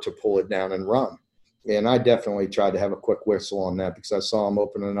or to pull it down and run. And I definitely tried to have a quick whistle on that because I saw him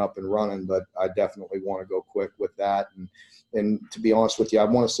opening up and running, but I definitely want to go quick with that. And to be honest with you, I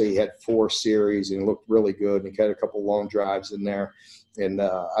want to say he had 4 series and looked really good. And he had a couple long drives in there. And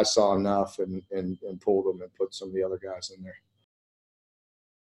I saw enough and pulled him and put some of the other guys in there.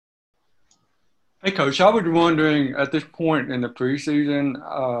 Hey, Coach, I was wondering at this point in the preseason,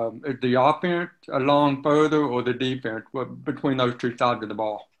 is the offense along further or the defense between those two sides of the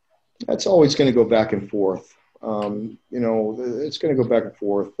ball? That's always going to go back and forth. It's going to go back and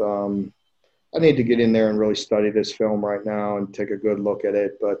forth. I need to get in there and really study this film right now and take a good look at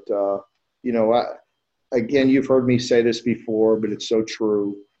it. But, again, you've heard me say this before, but it's so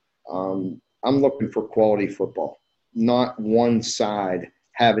true. I'm looking for quality football, not one side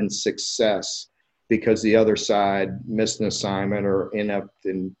having success because the other side missed an assignment or inept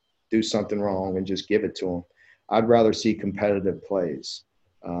and do something wrong and just give it to them. I'd rather see competitive plays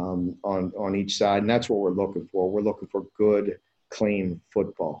on each side, and that's what we're looking for. We're looking for good, clean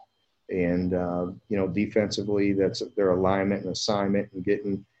football. And, defensively, that's their alignment and assignment and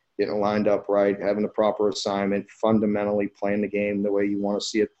getting lined up right, having the proper assignment, fundamentally playing the game the way you want to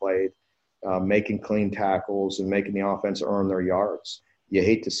see it played, making clean tackles and making the offense earn their yards. You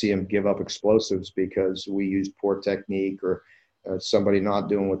hate to see them give up explosives because we use poor technique or somebody not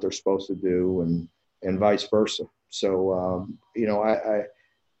doing what they're supposed to do and vice versa. So,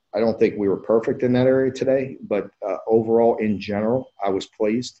 I don't think we were perfect in that area today, but overall, in general, I was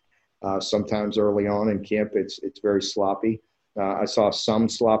pleased. Sometimes early on in camp, it's very sloppy. I saw some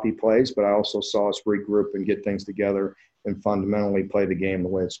sloppy plays, but I also saw us regroup and get things together and fundamentally play the game the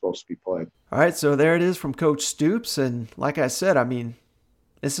way it's supposed to be played. All right, so there it is from Coach Stoops. And like I said,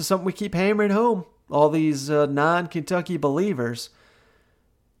 this is something we keep hammering home, all these non-Kentucky believers.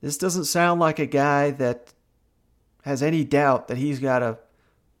 This doesn't sound like a guy that has any doubt that he's got a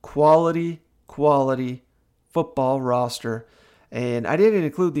quality football roster. And I didn't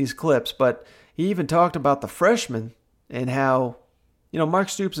include these clips, but he even talked about the freshmen and how, Mark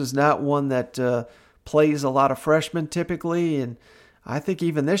Stoops is not one that plays a lot of freshmen typically. And I think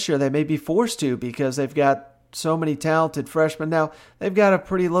even this year they may be forced to because they've got so many talented freshmen. Now, they've got a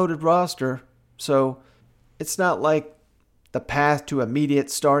pretty loaded roster, so it's not like the path to immediate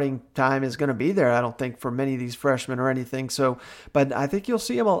starting time is going to be there, I don't think, for many of these freshmen or anything. So, but I think you'll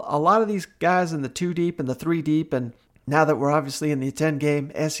see them, a lot of these guys in the 2 deep and the 3 deep, and now that we're obviously in the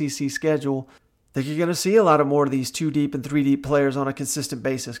 10-game SEC schedule, I think you're going to see a lot of more of these 2 deep and 3 deep players on a consistent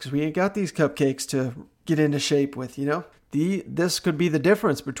basis because we ain't got these cupcakes to get into shape with, This could be the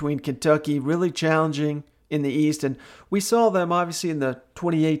difference between Kentucky really challenging in the East, and we saw them obviously in the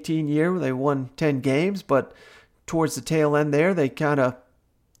 2018 year where they won 10 games, but towards the tail end there, they kind of,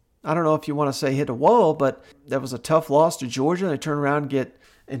 I don't know if you want to say hit a wall, but that was a tough loss to Georgia. They turn around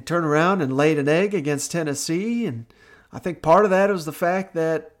and laid an egg against Tennessee, and I think part of that was the fact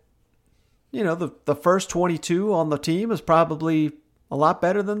that, the first 22 on the team is probably a lot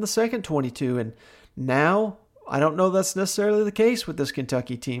better than the second 22, and now I don't know that's necessarily the case with this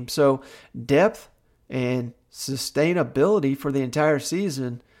Kentucky team. So depth and sustainability for the entire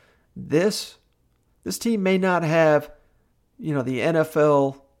season, this team may not have, the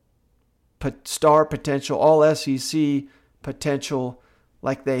NFL star potential, all SEC potential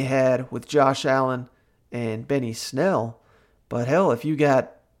like they had with Josh Allen and Benny Snell. But hell, if you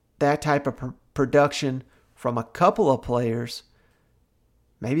got that type of production from a couple of players,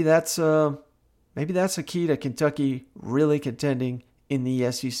 maybe that's a key to Kentucky really contending in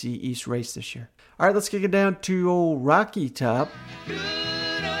the SEC East race this year. All right, let's kick it down to old Rocky Top.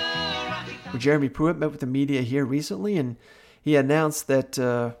 Jeremy Pruitt met with the media here recently, and he announced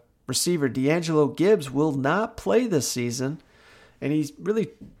that receiver D'Angelo Gibbs will not play this season. And he really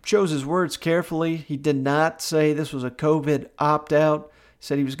chose his words carefully. He did not say this was a COVID opt-out. He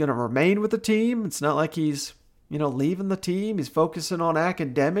said he was going to remain with the team. It's not like he's, leaving the team. He's focusing on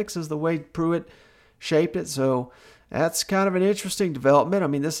academics is the way Pruitt shaped it. So that's kind of an interesting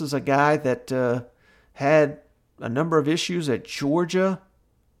development. This is a guy that had a number of issues at Georgia.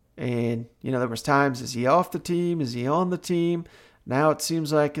 And, there was times, is he off the team? Is he on the team? Now it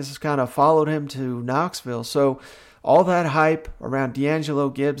seems like this has kind of followed him to Knoxville. So all that hype around D'Angelo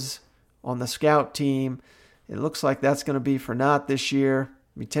Gibbs on the scout team, it looks like that's going to be for naught this year.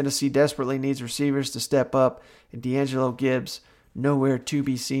 Tennessee desperately needs receivers to step up, and D'Angelo Gibbs nowhere to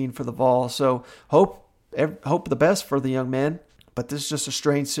be seen for the Vol. So hope the best for the young man, but this is just a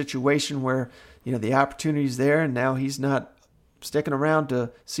strange situation where, the opportunity's there, and now he's not sticking around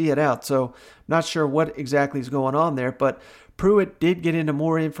to see it out. So I'm not sure what exactly is going on there, but Pruitt did get into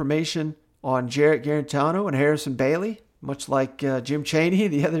more information on Jarrett Garantano and Harrison Bailey, much like Jim Chaney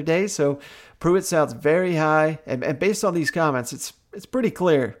the other day. So Pruitt sounds very high, and based on these comments, it's pretty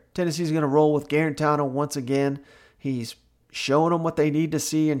clear Tennessee's going to roll with Garantano once again. He's showing them what they need to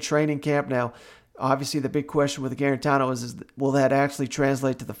see in training camp. Now, obviously, the big question with Garantano is will that actually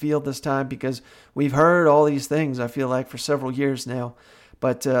translate to the field this time? Because we've heard all these things, I feel like, for several years now.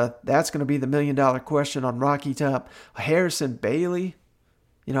 But that's going to be the million-dollar question on Rocky Top. Harrison Bailey,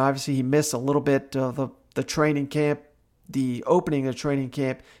 obviously he missed a little bit of the training camp, the opening of training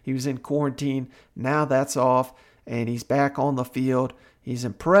camp. He was in quarantine. Now that's off, and he's back on the field. He's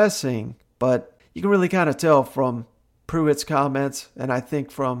impressing, but you can really kind of tell from Pruitt's comments, and I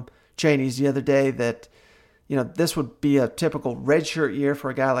think from Chaney's the other day, that this would be a typical redshirt year for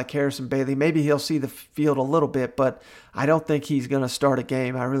a guy like Harrison Bailey. Maybe he'll see the field a little bit, but I don't think he's going to start a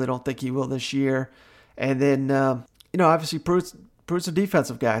game. I really don't think he will this year. And then, obviously Pruitt's a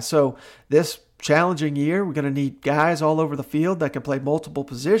defensive guy. So this challenging year, we're going to need guys all over the field that can play multiple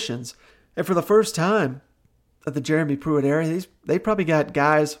positions. And for the first time of the Jeremy Pruitt era, they probably got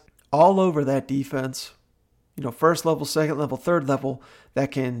guys all over that defense, first level, second level, third level,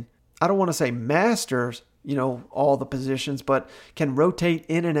 that can, I don't want to say masters, all the positions, but can rotate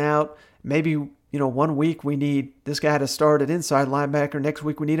in and out. Maybe, 1 week we need this guy to start at inside linebacker. Next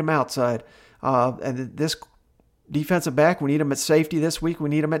week we need him outside. And this defensive back, we need him at safety this week. We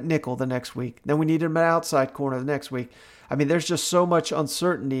need him at nickel the next week. Then we need him at outside corner the next week. I mean, there's just so much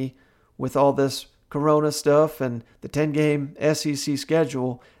uncertainty with all this Corona stuff and the 10-game SEC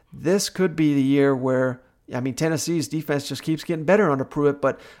schedule. This could be the year where, Tennessee's defense just keeps getting better under Pruitt,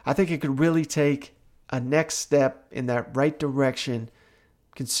 but I think it could really take a next step in that right direction,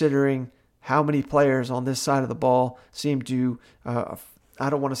 considering how many players on this side of the ball seem to, I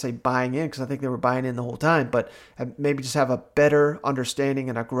don't want to say buying in, because I think they were buying in the whole time, but maybe just have a better understanding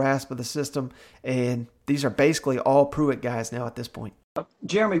and a grasp of the system. And these are basically all Pruitt guys now at this point.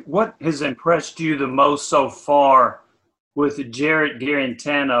 Jeremy, what has impressed you the most so far with Jarrett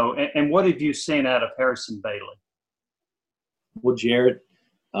Garantano, and what have you seen out of Harrison Bailey? Well, Jarrett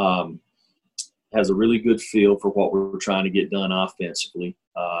has a really good feel for what we're trying to get done offensively.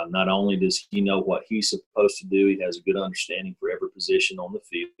 Not only does he know what he's supposed to do, he has a good understanding for every position on the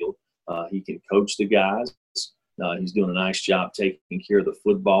field. He can coach the guys. He's doing a nice job taking care of the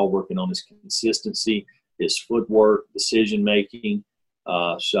football, working on his consistency, his footwork, decision-making.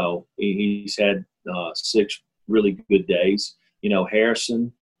 So he's had 6 really good days.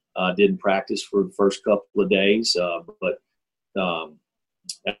 Harrison didn't practice for the first couple of days, but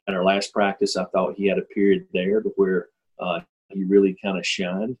at our last practice, I thought he had a period there to where he really kind of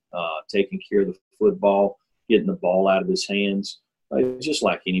shined, taking care of the football, getting the ball out of his hands. Just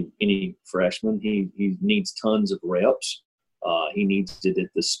like any freshman, he needs tons of reps. He needs it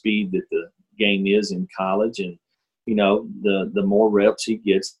at the speed that the game is in college, and the more reps he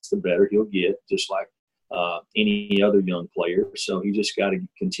gets, the better he'll get, just like any other young player. So he just got to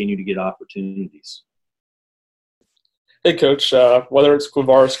continue to get opportunities. Hey, Coach, whether it's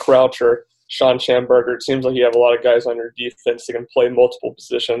Quavaris Crouch or Sean Schamberger, it seems like you have a lot of guys on your defense that can play multiple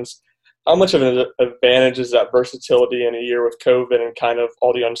positions. How much of an advantage is that versatility in a year with COVID and kind of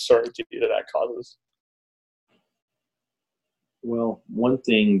all the uncertainty that causes? Well, one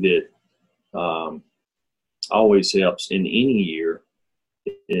thing that always helps in any year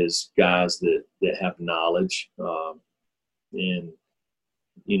is guys that have knowledge and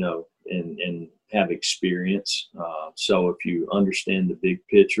have experience. So if you understand the big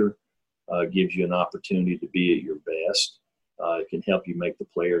picture, gives you an opportunity to be at your best. It can help you make the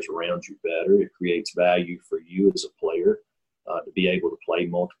players around you better. It creates value for you as a player to be able to play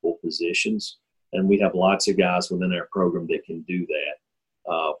multiple positions. And we have lots of guys within our program that can do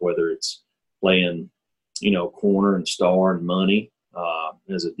that, whether it's playing, corner and star and money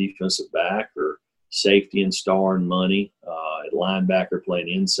as a defensive back, or safety and star and money, at linebacker playing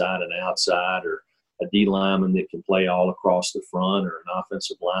inside and outside, or a D lineman that can play all across the front, or an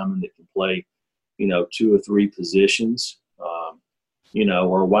offensive lineman that can play, 2 or 3 positions,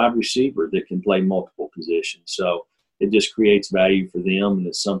 or a wide receiver that can play multiple positions. So it just creates value for them, and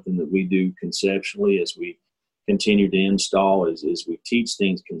it's something that we do conceptually as we continue to install, as we teach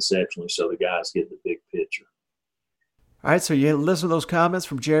things conceptually so the guys get the big picture. All right, so you listen to those comments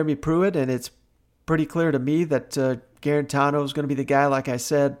from Jeremy Pruitt, and it's pretty clear to me that Garantano is going to be the guy, like I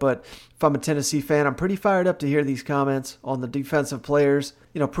said. But if I'm a Tennessee fan, I'm pretty fired up to hear these comments on the defensive players.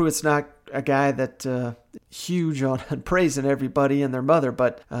 Pruitt's not a guy that huge on praising everybody and their mother,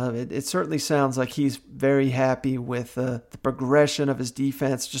 but it certainly sounds like he's very happy with the progression of his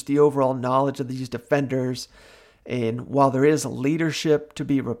defense, just the overall knowledge of these defenders. And while there is leadership to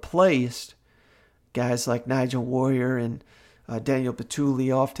be replaced, guys like Nigel Warrior and Daniel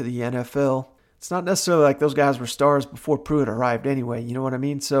Batuli off to the NFL, it's not necessarily like those guys were stars before Pruitt arrived anyway, you know what I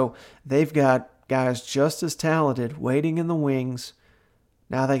mean? So they've got guys just as talented waiting in the wings.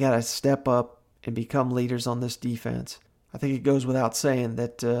 Now they got to step up and become leaders on this defense. I think it goes without saying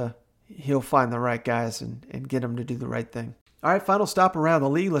that he'll find the right guys and get them to do the right thing. All right, final stop around the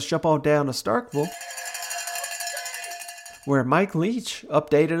league. Let's jump on down to Starkville, where Mike Leach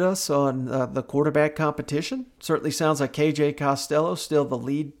updated us on the quarterback competition. Certainly sounds like KJ Costello still the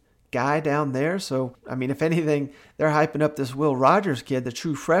lead guy down there. So, I mean, if anything, they're hyping up this Will Rogers kid, the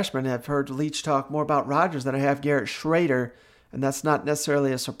true freshman. I've heard Leach talk more about Rogers than I have Garrett Schrader, and that's not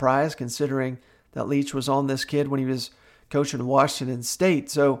necessarily a surprise considering that Leach was on this kid when he was coaching Washington State.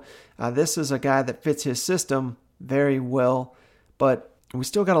 So this is a guy that fits his system very well, but we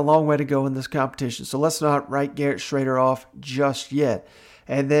still got a long way to go in this competition. So let's not write Garrett Schrader off just yet.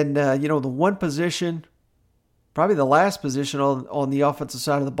 And then, the one position, probably the last position on the offensive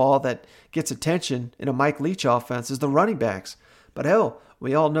side of the ball that gets attention in a Mike Leach offense is the running backs. But hell,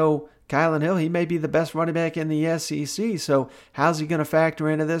 we all know Kylan Hill, he may be the best running back in the SEC. So how's he going to factor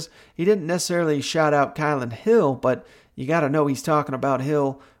into this? He didn't necessarily shout out Kylan Hill, but you got to know he's talking about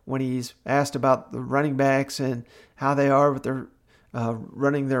Hill when he's asked about the running backs and how they are with their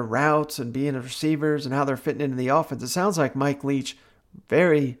running their routes and being receivers and how they're fitting into the offense. It sounds like Mike Leach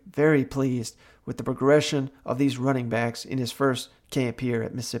very, very pleased with the progression of these running backs in his first camp here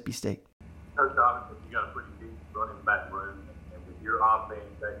at Mississippi State. Coach, obviously, you got a pretty deep running back room, and with your offense,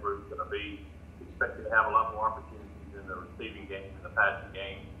 that group's going to be expected to have a lot more opportunities in the receiving game and the passing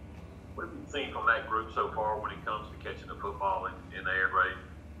game. What have you seen from that group so far when it comes to catching the football in the air raid?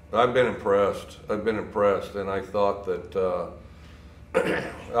 I've been impressed, and I thought that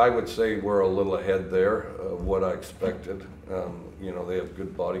I would say we're a little ahead there of what I expected. They have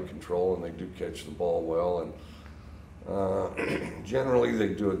good body control and they do catch the ball well, and generally they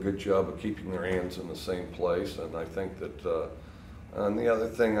do a good job of keeping their hands in the same place. And I think that, and the other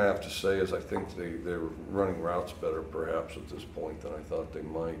thing I have to say is I think they're running routes better perhaps at this point than I thought they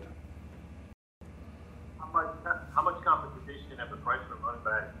might. How much competition have the freshman running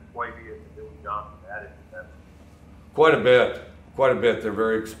back Wavy and Billy Johnson added to that? Quite a bit. They're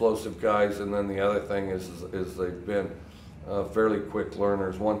very explosive guys, and then the other thing is they've been fairly quick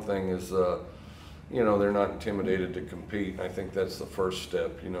learners. One thing is, they're not intimidated to compete. I think that's the first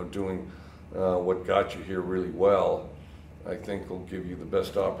step. Doing what got you here really well, I think will give you the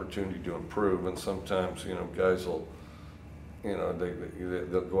best opportunity to improve. And sometimes, guys will,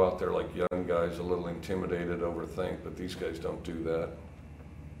 they'll go out there like young guys, a little intimidated, overthink, but these guys don't do that.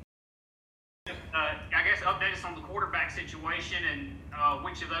 I guess update us on the quarterback situation and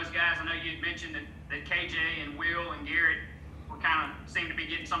which of those guys, I know you had mentioned that KJ and Will and Garrett were seem to be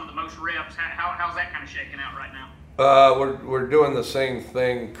getting some of the most reps. How's that kind of shaking out right now? We're doing the same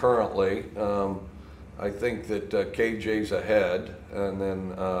thing currently. I think that KJ's ahead, and then,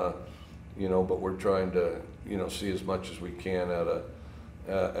 but we're trying to, see as much as we can out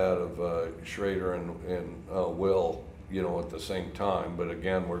of Schrader and Will, at the same time. But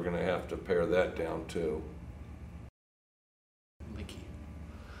again, we're going to have to pare that down too.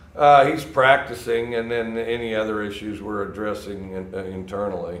 He's practicing, and then any other issues we're addressing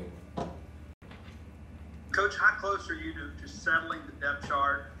internally. Coach, how close are you to settling the depth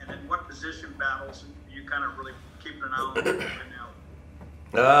chart, and then what position battles are you kind of really keeping an eye on right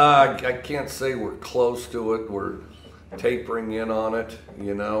now? I can't say we're close to it. We're tapering in on it,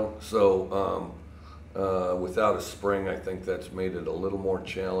 So without a spring, I think that's made it a little more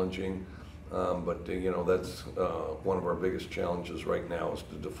challenging. But that's one of our biggest challenges right now is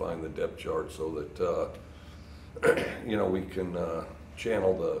to define the depth chart so that we can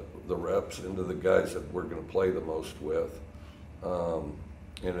channel the reps into the guys that we're going to play the most with. And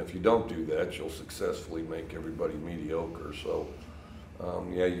if you don't do that, you'll successfully make everybody mediocre. So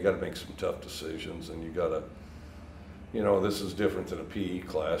you got to make some tough decisions, and you got to, this is different than a PE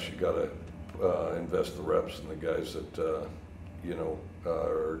class. You got to invest the reps in the guys that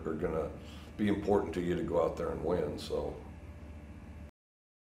are going to be important to you to go out there and win. So.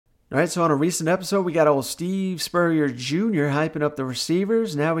 All right, so on a recent episode, we got old Steve Spurrier Jr. hyping up the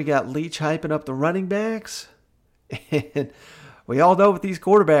receivers. Now we got Leach hyping up the running backs. And we all know what these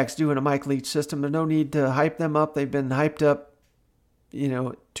quarterbacks do in a Mike Leach system. There's no need to hype them up. They've been hyped up,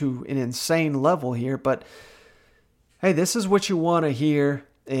 to an insane level here. But, hey, this is what you want to hear.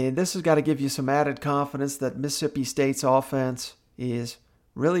 And this has got to give you some added confidence that Mississippi State's offense is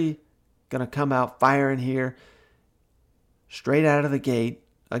really going to come out firing here straight out of the gate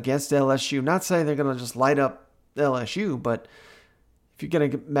against LSU. Not saying they're going to just light up LSU, but if you're going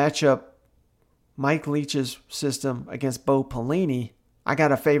to match up Mike Leach's system against Bo Pelini, I got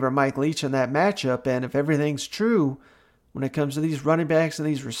to favor Mike Leach in that matchup. And if everything's true when it comes to these running backs and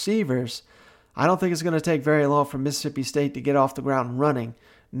these receivers, I don't think it's going to take very long for Mississippi State to get off the ground running.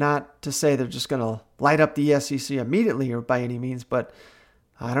 Not to say they're just going to light up the SEC immediately or by any means, but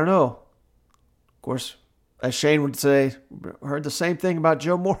I don't know. Of course, as Shane would say, heard the same thing about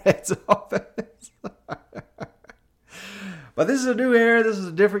Joe Moorhead's offense. But this is a new era. This is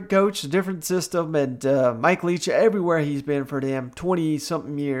a different coach, a different system. And Mike Leach, everywhere he's been for them,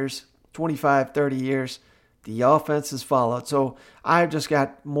 20-something years, 25, 30 years, the offense has followed. So I've just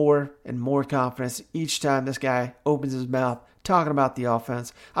got more and more confidence each time this guy opens his mouth talking about the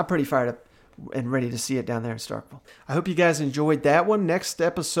offense. I'm pretty fired up and ready to see it down there in Starkville. I hope you guys enjoyed that one. Next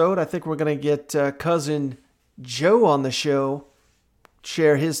episode, I think we're going to get cousin Joe on the show,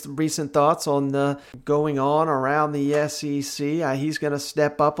 share his recent thoughts on the going on around the SEC. He's going to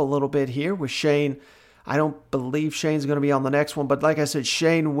step up a little bit here with Shane. I don't believe Shane's going to be on the next one, but like I said,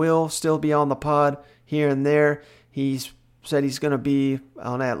 Shane will still be on the pod here and there. He's said he's going to be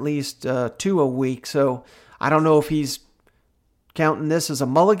on at least 2 a week, so I don't know if he's counting this as a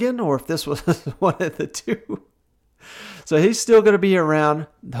mulligan or if this was one of the two. So he's still going to be around.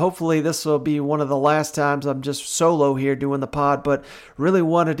 Hopefully this will be one of the last times I'm just solo here doing the pod, but really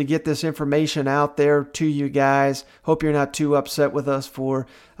wanted to get this information out there to you guys. Hope you're not too upset with us for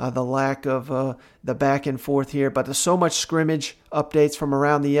the lack of the back and forth here, but there's so much scrimmage updates from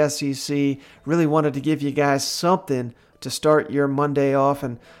around the SEC. Really wanted to give you guys something to start your Monday off,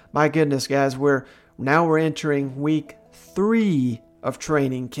 and my goodness, guys, we're entering week 3 of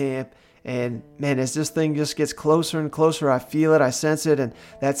training camp. And man, as this thing just gets closer and closer, I feel it, I sense it. And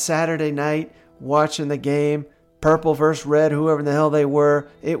that Saturday night, watching the game, purple versus red, whoever the hell they were,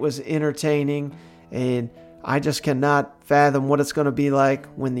 it was entertaining. And I just cannot fathom what it's going to be like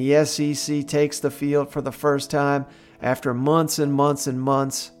when the SEC takes the field for the first time after months and months and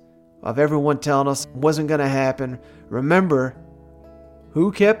months of everyone telling us it wasn't going to happen. Remember,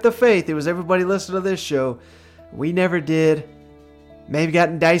 who kept the faith? It was everybody listening to this show. We never did. Maybe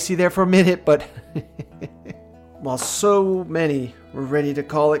gotten dicey there for a minute, but while so many were ready to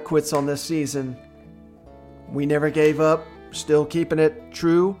call it quits on this season, we never gave up. Still keeping it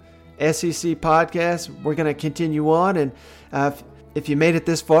true. SEC podcast, we're going to continue on. And if you made it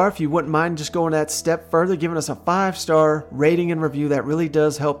this far, if you wouldn't mind just going that step further, giving us a 5-star rating and review, that really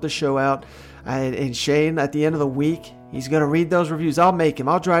does help the show out. And Shane, at the end of the week, he's going to read those reviews. I'll make him.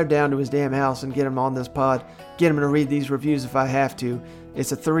 I'll drive down to his damn house and get him on this pod. Get him to read these reviews if I have to.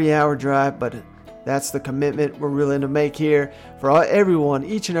 It's a 3-hour drive, but that's the commitment we're willing to make here for everyone,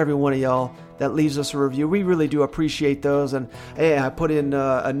 each and every one of y'all that leaves us a review. We really do appreciate those. And hey, I put in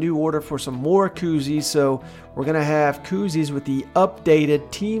a new order for some more koozies. So we're going to have koozies with the updated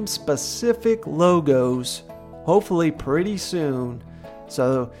team-specific logos, hopefully pretty soon.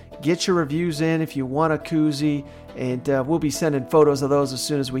 So get your reviews in if you want a koozie, and we'll be sending photos of those as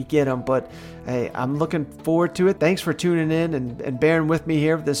soon as we get them. But hey, I'm looking forward to it. Thanks for tuning in and bearing with me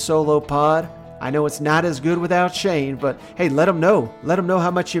here with this solo pod. I know it's not as good without Shane, but hey, let him know. Let him know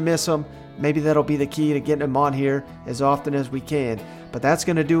how much you miss him. Maybe that'll be the key to getting him on here as often as we can. But that's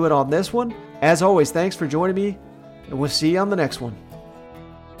going to do it on this one. As always, thanks for joining me, and we'll see you on the next one.